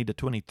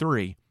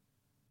 4:20-23.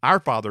 Our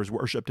fathers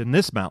worshipped in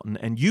this mountain,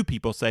 and you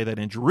people say that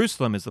in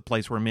Jerusalem is the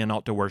place where men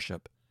ought to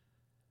worship.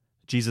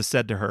 Jesus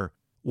said to her,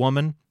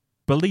 Woman,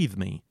 believe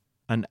me,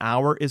 an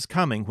hour is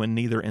coming when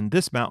neither in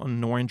this mountain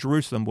nor in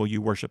Jerusalem will you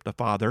worship the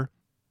Father.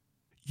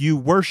 You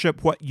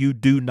worship what you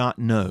do not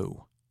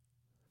know.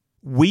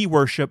 We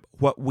worship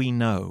what we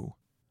know,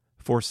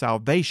 for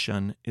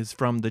salvation is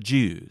from the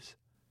Jews.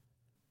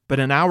 But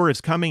an hour is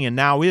coming, and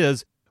now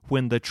is,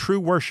 when the true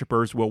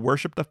worshipers will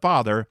worship the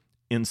Father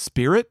in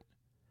spirit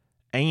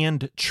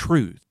and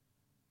truth.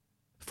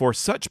 For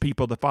such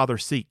people, the Father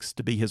seeks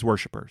to be his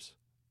worshipers.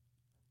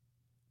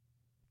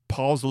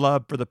 Paul's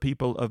love for the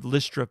people of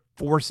Lystra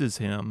forces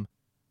him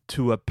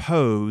to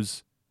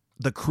oppose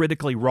the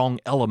critically wrong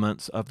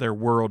elements of their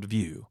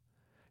worldview.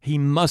 He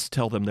must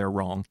tell them they're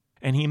wrong,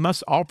 and he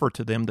must offer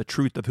to them the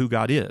truth of who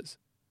God is.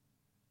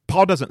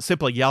 Paul doesn't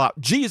simply yell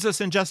out,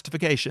 Jesus and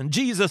justification,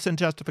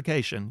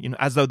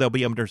 as though they'll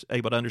be able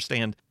to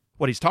understand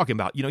what he's talking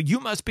about. You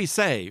must be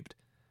saved.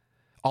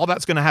 All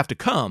that's going to have to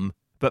come,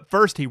 but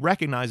first he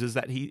recognizes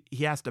that he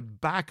has to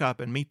back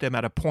up and meet them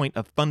at a point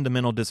of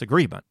fundamental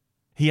disagreement.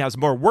 He has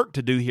more work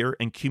to do here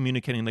in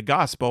communicating the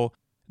gospel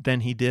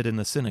than he did in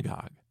the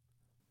synagogue.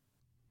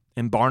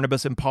 And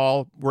Barnabas and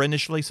Paul were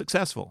initially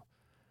successful.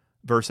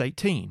 Verse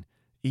 18,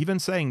 even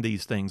saying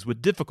these things,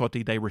 with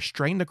difficulty they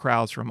restrained the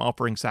crowds from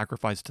offering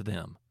sacrifice to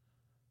them.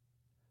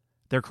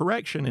 Their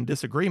correction and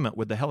disagreement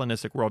with the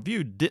Hellenistic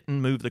worldview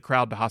didn't move the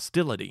crowd to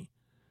hostility.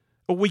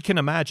 We can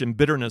imagine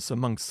bitterness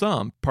among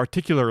some,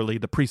 particularly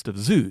the priest of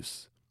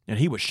Zeus, and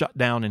he was shut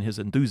down in his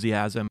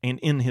enthusiasm and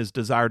in his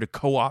desire to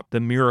co-opt the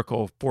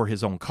miracle for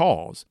his own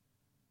cause.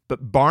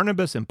 But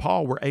Barnabas and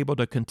Paul were able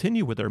to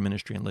continue with their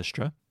ministry in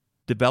Lystra,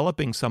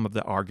 developing some of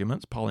the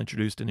arguments Paul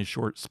introduced in his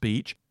short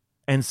speech,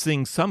 and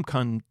seeing some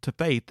come to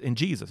faith in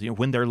Jesus.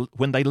 When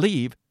they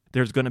leave,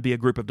 there's going to be a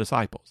group of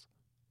disciples.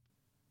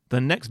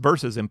 The next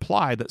verses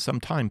imply that some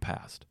time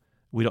passed.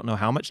 We don't know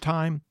how much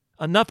time.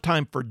 Enough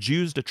time for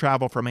Jews to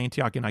travel from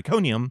Antioch and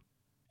Iconium,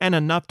 and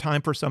enough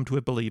time for some to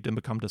have believed and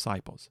become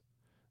disciples.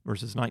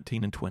 Verses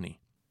 19 and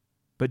 20.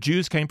 But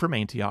Jews came from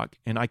Antioch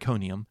and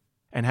Iconium,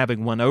 and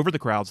having won over the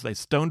crowds, they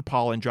stoned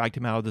Paul and dragged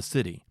him out of the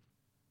city,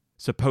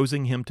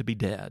 supposing him to be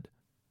dead.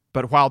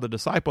 But while the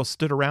disciples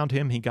stood around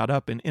him, he got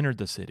up and entered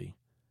the city.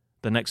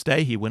 The next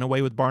day he went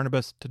away with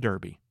Barnabas to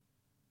Derbe.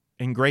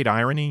 In great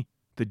irony,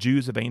 the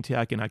Jews of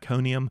Antioch and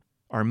Iconium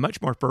are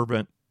much more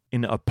fervent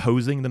in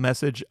opposing the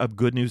message of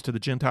good news to the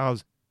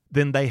Gentiles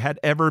than they had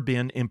ever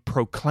been in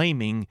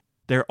proclaiming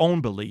their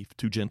own belief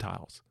to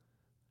Gentiles.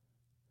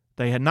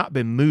 They had not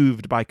been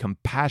moved by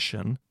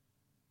compassion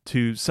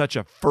to such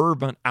a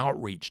fervent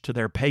outreach to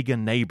their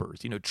pagan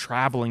neighbors,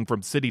 traveling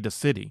from city to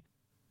city.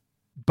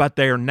 But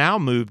they are now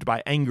moved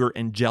by anger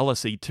and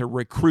jealousy to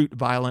recruit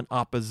violent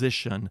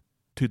opposition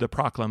to the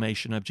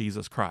proclamation of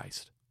Jesus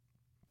Christ.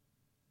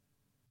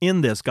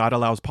 In this, God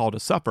allows Paul to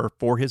suffer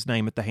for his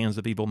name at the hands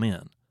of evil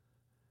men.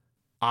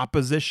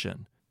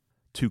 Opposition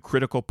to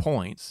critical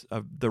points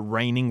of the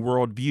reigning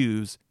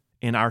worldviews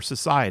in our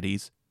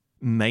societies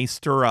may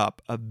stir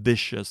up a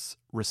vicious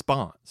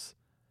response.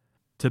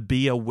 To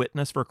be a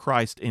witness for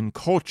Christ in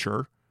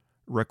culture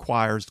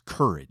requires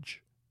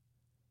courage.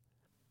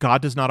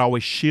 God does not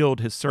always shield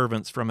his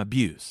servants from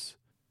abuse,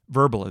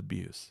 verbal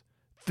abuse,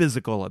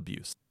 physical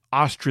abuse,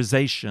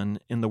 ostracization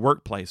in the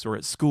workplace or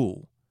at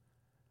school.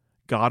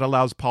 God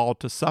allows Paul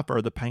to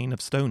suffer the pain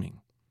of stoning.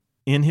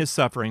 In his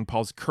suffering,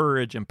 Paul's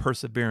courage and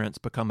perseverance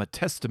become a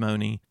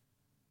testimony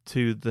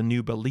to the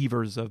new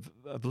believers of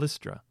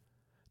Lystra.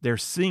 They're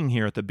seeing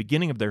here at the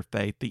beginning of their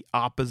faith the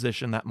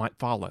opposition that might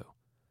follow.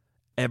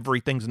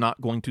 Everything's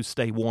not going to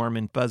stay warm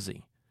and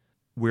fuzzy.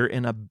 We're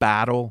in a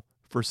battle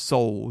for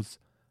souls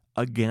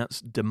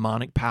against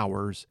demonic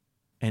powers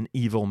and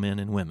evil men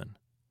and women.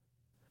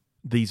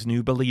 These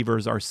new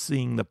believers are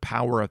seeing the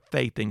power of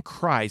faith in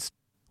Christ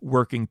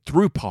working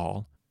through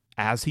Paul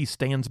as he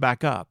stands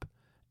back up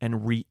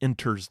and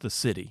re-enters the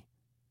city.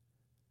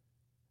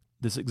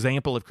 This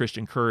example of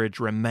Christian courage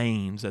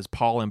remains as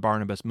Paul and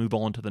Barnabas move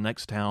on to the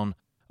next town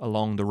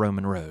along the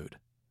Roman road.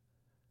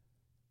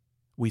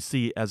 We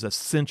see as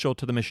essential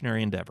to the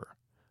missionary endeavor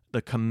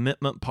the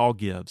commitment Paul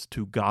gives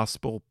to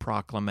gospel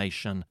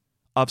proclamation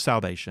of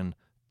salvation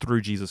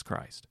through Jesus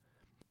Christ.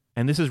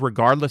 And this is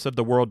regardless of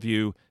the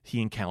worldview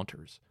he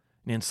encounters.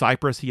 In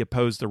Cyprus, he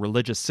opposed the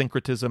religious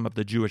syncretism of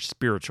the Jewish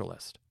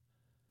spiritualist.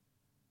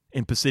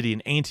 In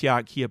Pisidian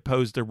Antioch, he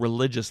opposed the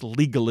religious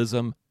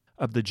legalism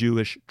of the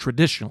Jewish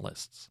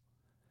traditionalists.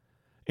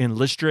 In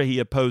Lystra, he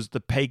opposed the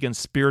pagan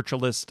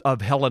spiritualists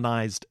of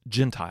Hellenized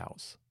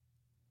Gentiles.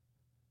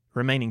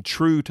 Remaining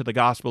true to the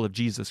gospel of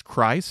Jesus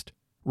Christ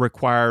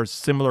requires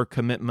similar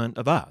commitment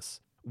of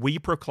us. We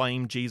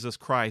proclaim Jesus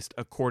Christ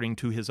according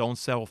to his own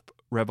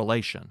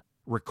self-revelation,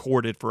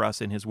 recorded for us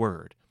in his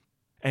word.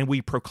 And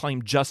we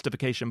proclaim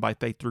justification by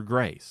faith through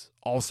grace,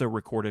 also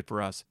recorded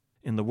for us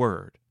in the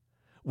word.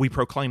 We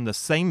proclaim the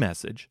same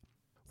message,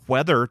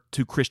 whether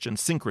to Christian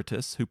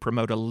syncretists who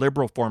promote a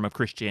liberal form of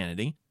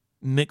Christianity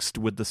mixed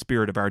with the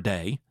spirit of our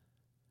day,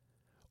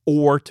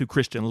 or to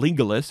Christian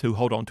legalists who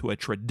hold on to a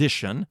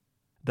tradition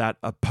that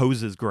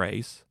opposes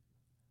grace,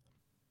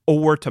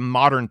 or to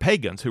modern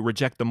pagans who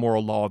reject the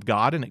moral law of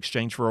God in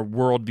exchange for a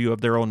worldview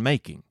of their own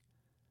making.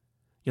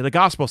 The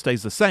gospel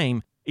stays the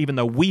same, even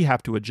though we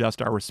have to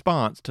adjust our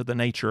response to the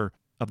nature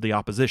of the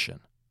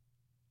opposition.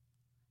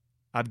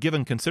 I've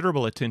given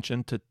considerable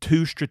attention to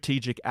two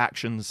strategic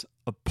actions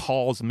of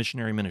Paul's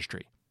missionary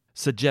ministry,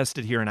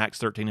 suggested here in Acts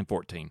 13 and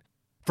 14.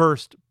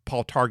 First,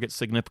 Paul targets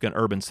significant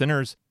urban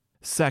centers,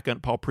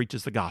 Second, Paul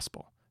preaches the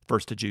gospel,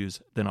 first to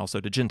Jews, then also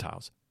to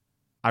Gentiles.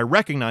 I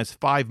recognize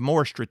 5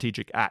 more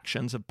strategic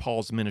actions of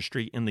Paul's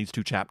ministry in these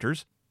 2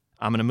 chapters.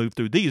 I'm going to move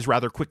through these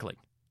rather quickly.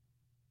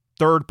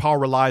 Third, Paul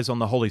relies on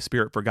the Holy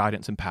Spirit for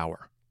guidance and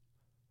power.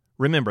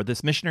 Remember,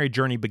 this missionary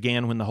journey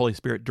began when the Holy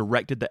Spirit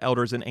directed the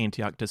elders in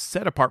Antioch to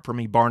set apart for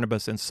me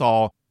Barnabas and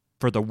Saul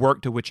for the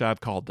work to which I have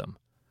called them.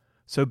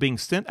 So being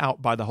sent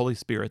out by the Holy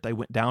Spirit, they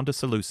went down to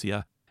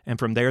Seleucia, and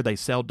from there they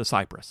sailed to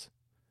Cyprus.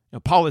 Now,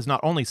 Paul is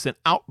not only sent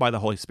out by the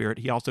Holy Spirit,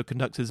 he also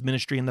conducts his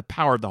ministry in the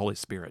power of the Holy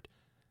Spirit.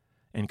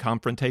 In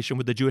confrontation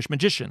with the Jewish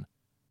magician,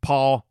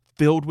 Paul,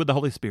 filled with the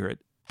Holy Spirit,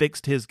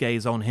 fixed his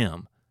gaze on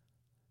him.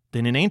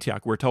 Then in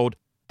Antioch, we're told,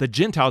 the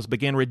Gentiles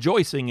began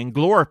rejoicing and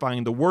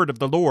glorifying the word of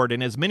the Lord,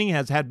 and as many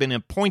as had been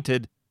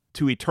appointed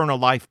to eternal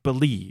life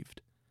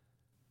believed.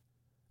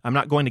 I'm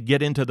not going to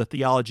get into the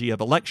theology of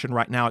election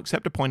right now,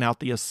 except to point out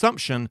the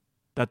assumption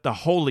that the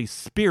Holy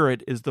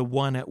Spirit is the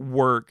one at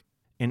work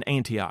in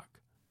Antioch.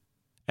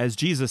 As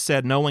Jesus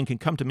said, no one can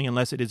come to me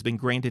unless it has been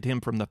granted him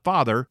from the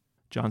Father,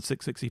 John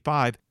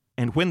 6:65,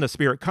 and when the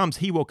Spirit comes,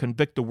 he will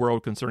convict the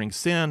world concerning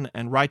sin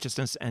and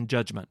righteousness and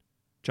judgment,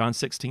 John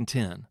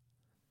 16:10.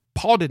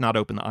 Paul did not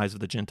open the eyes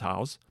of the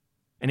Gentiles,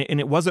 and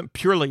it wasn't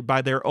purely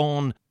by their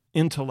own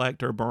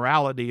intellect or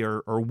morality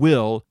or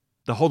will.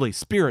 The Holy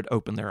Spirit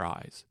opened their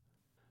eyes.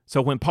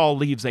 So when Paul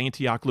leaves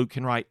Antioch, Luke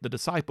can write, the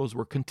disciples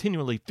were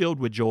continually filled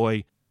with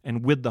joy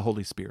and with the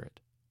Holy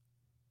Spirit.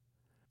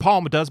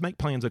 Paul does make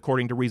plans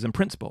according to reasoned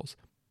principles.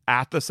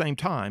 At the same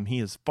time, he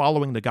is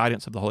following the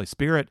guidance of the Holy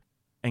Spirit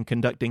and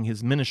conducting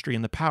his ministry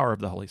in the power of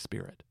the Holy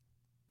Spirit.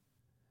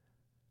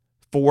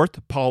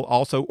 Fourth, Paul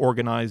also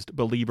organized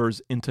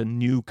believers into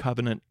new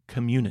covenant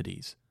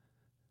communities.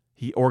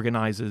 He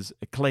organizes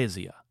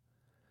ecclesia.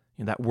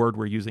 And that word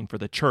we're using for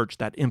the church,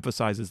 that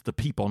emphasizes the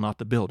people, not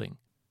the building.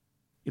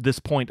 This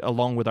point,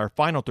 along with our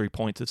final 3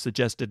 points, is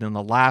suggested in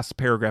the last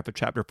paragraph of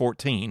chapter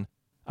 14.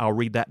 I'll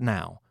read that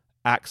now.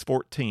 Acts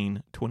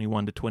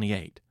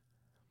 14:21-28.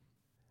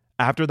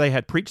 After they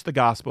had preached the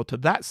gospel to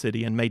that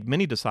city and made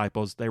many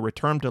disciples, they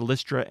returned to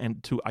Lystra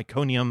and to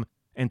Iconium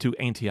and to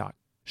Antioch,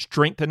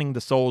 strengthening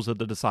the souls of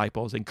the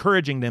disciples,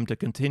 encouraging them to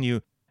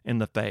continue in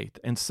the faith,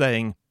 and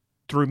saying,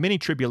 through many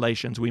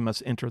tribulations we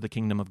must enter the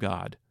kingdom of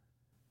God.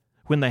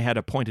 When they had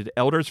appointed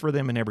elders for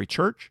them in every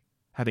church,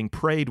 having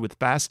prayed with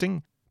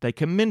fasting, they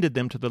commended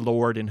them to the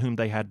Lord in whom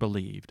they had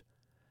believed.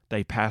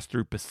 They passed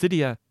through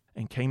Pisidia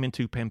and came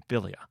into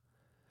Pamphylia.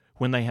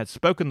 When they had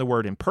spoken the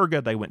word in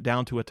Perga, they went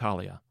down to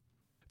Italia.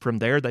 From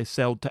there they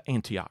sailed to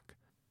Antioch,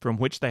 from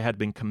which they had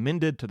been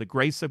commended to the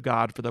grace of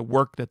God for the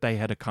work that they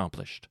had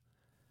accomplished.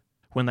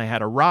 When they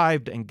had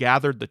arrived and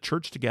gathered the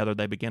church together,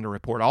 they began to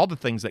report all the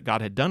things that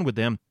God had done with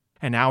them,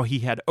 and how he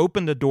had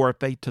opened the door of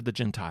faith to the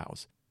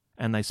Gentiles,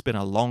 and they spent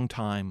a long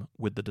time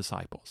with the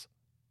disciples.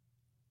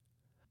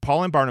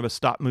 Paul and Barnabas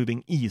stopped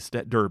moving east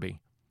at Derbe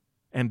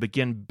and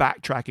began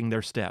backtracking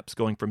their steps,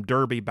 going from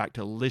Derbe back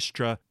to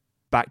Lystra,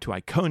 back to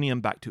Iconium,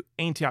 back to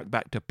Antioch,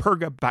 back to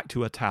Perga, back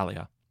to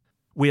Italia.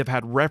 We have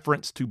had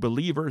reference to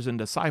believers and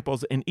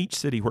disciples in each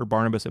city where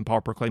Barnabas and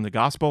Paul proclaimed the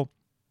gospel.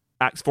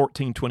 Acts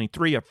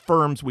 14:23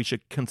 affirms we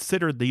should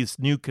consider these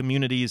new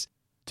communities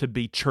to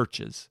be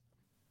churches.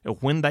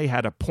 When they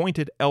had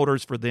appointed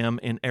elders for them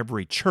in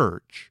every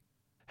church,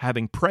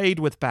 having prayed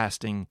with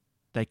fasting,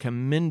 they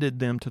commended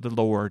them to the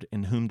Lord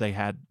in whom they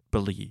had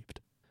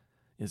believed.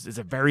 It's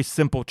a very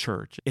simple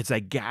church. It's a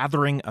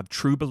gathering of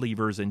true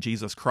believers in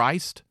Jesus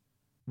Christ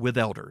with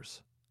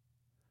elders.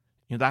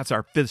 That's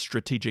our 5th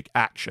strategic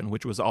action,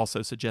 which was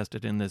also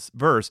suggested in this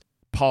verse.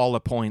 Paul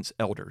appoints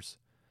elders.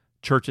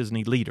 Churches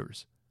need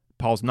leaders.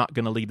 Paul's not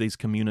going to leave these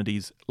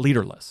communities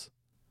leaderless.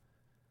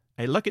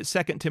 A look at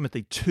 2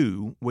 Timothy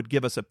 2 would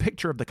give us a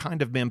picture of the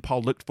kind of men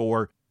Paul looked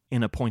for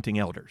in appointing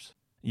elders.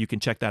 You can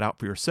check that out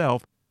for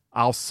yourself.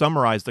 I'll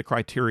summarize the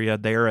criteria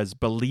there as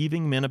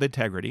believing men of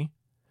integrity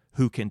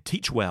who can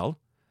teach well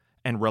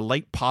and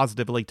relate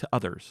positively to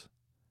others.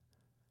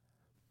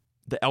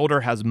 The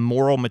elder has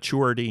moral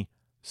maturity,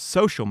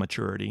 social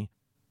maturity,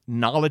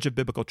 knowledge of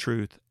biblical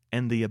truth,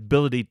 and the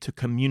ability to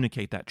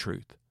communicate that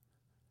truth.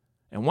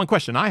 And one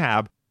question I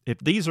have, if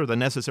these are the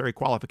necessary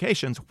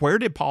qualifications, where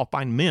did Paul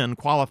find men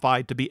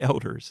qualified to be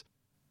elders?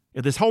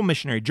 This whole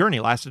missionary journey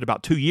lasted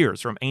about 2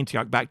 years from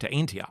Antioch back to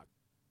Antioch.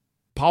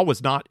 Paul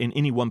was not in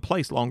any one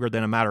place longer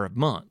than a matter of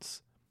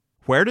months.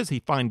 Where does he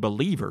find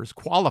believers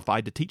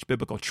qualified to teach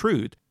biblical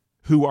truth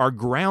who are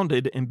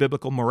grounded in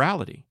biblical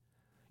morality?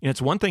 And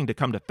it's one thing to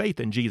come to faith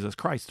in Jesus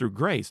Christ through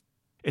grace.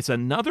 It's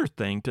another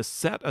thing to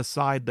set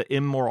aside the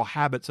immoral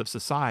habits of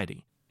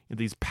society,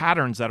 these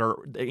patterns that are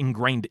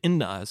ingrained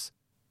into us,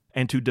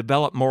 and to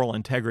develop moral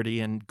integrity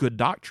and good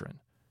doctrine.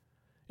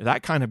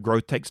 That kind of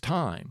growth takes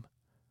time.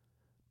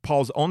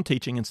 Paul's own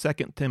teaching in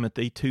 2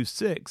 Timothy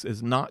 2:6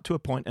 is not to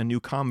appoint a new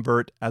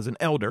convert as an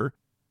elder,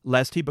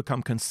 lest he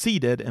become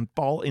conceited and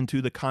fall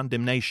into the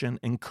condemnation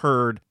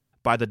incurred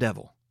by the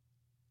devil.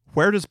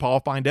 Where does Paul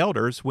find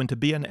elders when to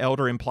be an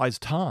elder implies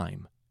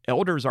time?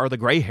 Elders are the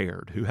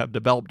gray-haired who have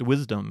developed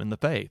wisdom in the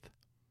faith.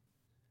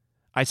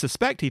 I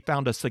suspect he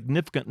found a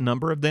significant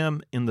number of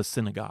them in the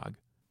synagogue.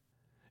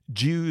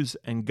 Jews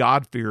and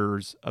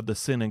God-fearers of the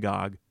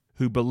synagogue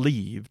who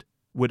believed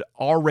would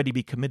already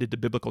be committed to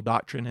biblical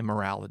doctrine and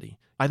morality.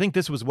 I think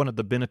this was one of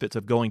the benefits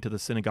of going to the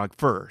synagogue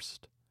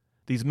first.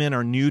 These men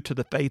are new to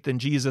the faith in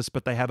Jesus,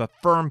 but they have a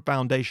firm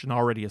foundation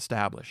already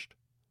established.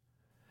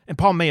 And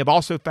Paul may have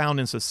also found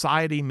in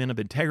society men of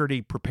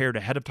integrity prepared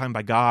ahead of time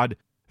by God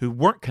who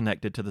weren't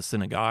connected to the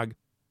synagogue.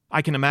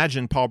 I can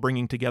imagine Paul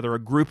bringing together a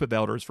group of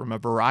elders from a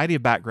variety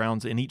of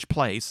backgrounds in each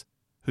place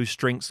whose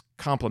strengths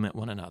complement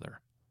one another.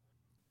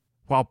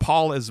 While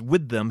Paul is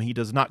with them, he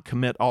does not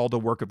commit all the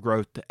work of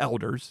growth to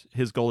elders.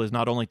 His goal is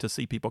not only to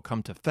see people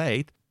come to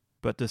faith,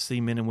 but to see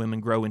men and women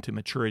grow into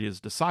maturity as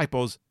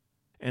disciples.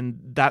 And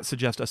that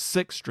suggests a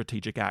sixth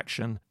strategic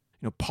action.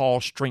 Paul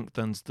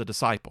strengthens the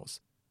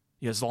disciples.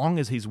 As long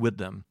as he's with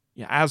them,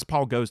 as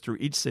Paul goes through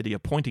each city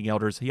appointing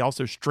elders, he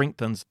also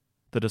strengthens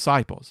the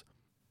disciples.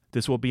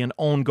 This will be an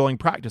ongoing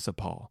practice of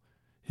Paul.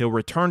 He'll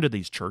return to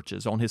these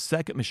churches on his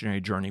second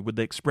missionary journey with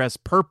the express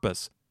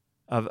purpose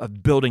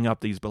of building up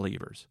these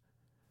believers.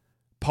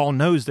 Paul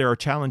knows there are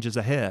challenges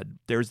ahead.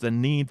 There's the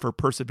need for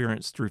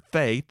perseverance through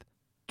faith,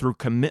 through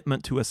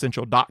commitment to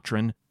essential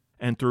doctrine,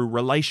 and through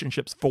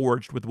relationships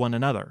forged with one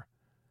another.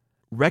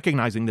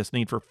 Recognizing this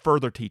need for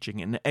further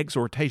teaching and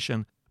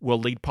exhortation will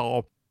lead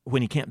Paul,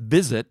 when he can't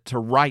visit, to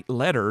write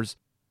letters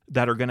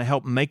that are going to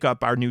help make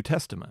up our New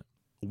Testament.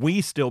 We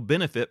still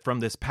benefit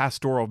from this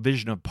pastoral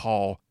vision of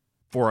Paul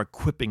for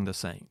equipping the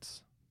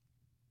saints.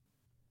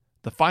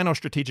 The final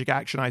strategic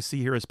action I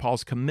see here is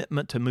Paul's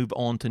commitment to move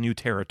on to new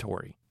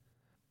territory.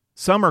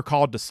 Some are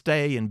called to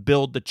stay and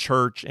build the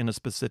church in a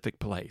specific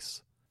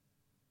place.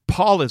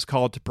 Paul is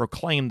called to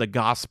proclaim the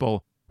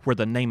gospel where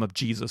the name of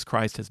Jesus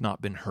Christ has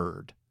not been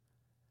heard.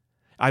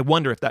 I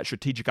wonder if that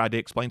strategic idea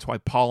explains why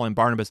Paul and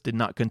Barnabas did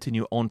not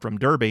continue on from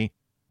Derbe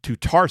to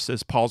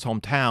Tarsus, Paul's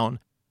hometown,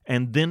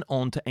 and then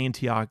on to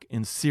Antioch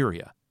in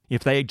Syria.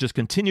 If they had just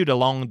continued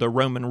along the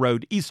Roman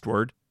road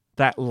eastward,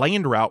 that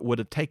land route would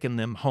have taken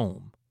them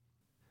home.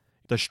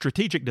 The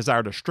strategic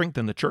desire to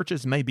strengthen the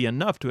churches may be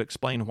enough to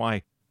explain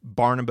why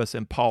Barnabas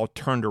and Paul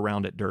turned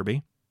around at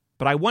Derbe,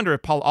 but I wonder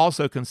if Paul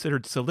also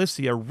considered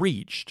Cilicia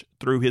reached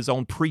through his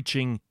own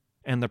preaching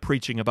and the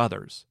preaching of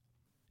others.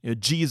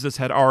 Jesus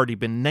had already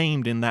been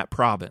named in that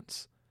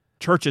province.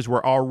 Churches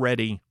were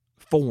already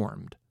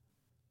formed.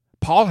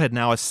 Paul had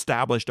now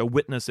established a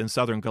witness in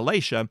southern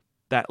Galatia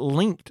that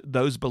linked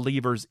those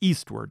believers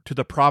eastward to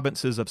the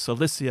provinces of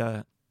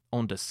Cilicia,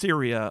 onto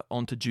Syria,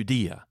 onto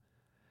Judea.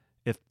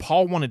 If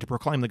Paul wanted to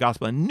proclaim the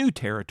gospel in new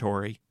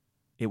territory,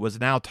 it was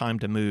now time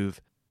to move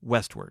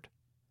westward.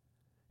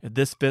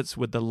 This fits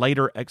with the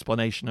later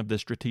explanation of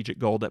this strategic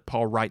goal that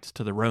Paul writes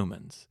to the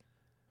Romans.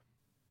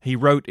 He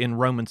wrote in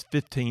Romans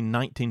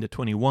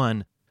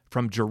 15:19-21,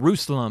 "From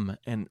Jerusalem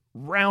and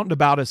round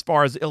about as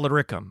far as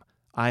Illyricum,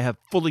 I have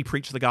fully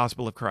preached the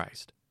gospel of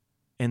Christ.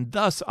 And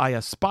thus I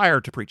aspire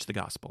to preach the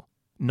gospel,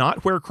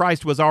 not where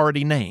Christ was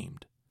already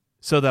named,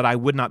 so that I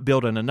would not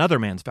build on another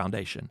man's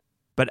foundation,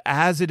 but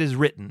as it is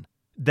written,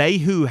 they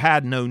who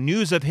had no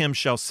news of him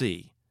shall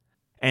see,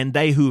 and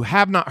they who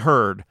have not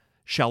heard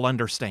shall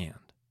understand."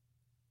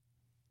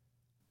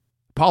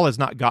 Paul has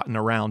not gotten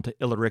around to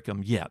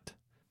Illyricum yet,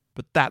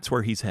 but that's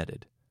where he's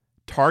headed,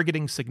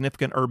 targeting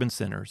significant urban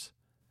centers,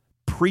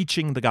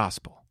 preaching the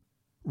gospel,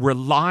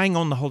 relying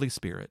on the Holy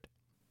Spirit,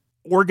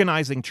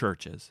 organizing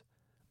churches,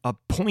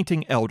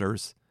 appointing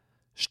elders,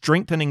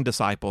 strengthening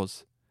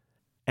disciples,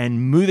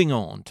 and moving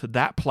on to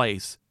that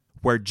place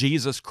where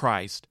Jesus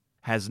Christ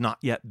has not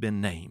yet been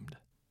named.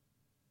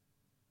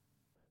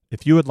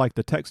 If you would like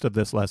the text of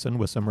this lesson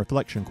with some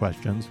reflection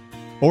questions,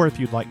 or if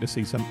you'd like to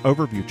see some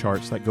overview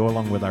charts that go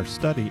along with our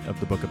study of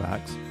the book of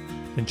Acts,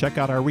 then check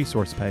out our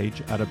resource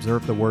page at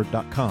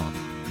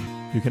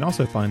observetheword.com. You can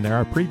also find there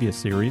our previous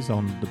series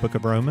on the book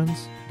of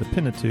Romans, the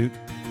Pentateuch,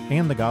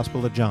 and the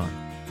Gospel of John.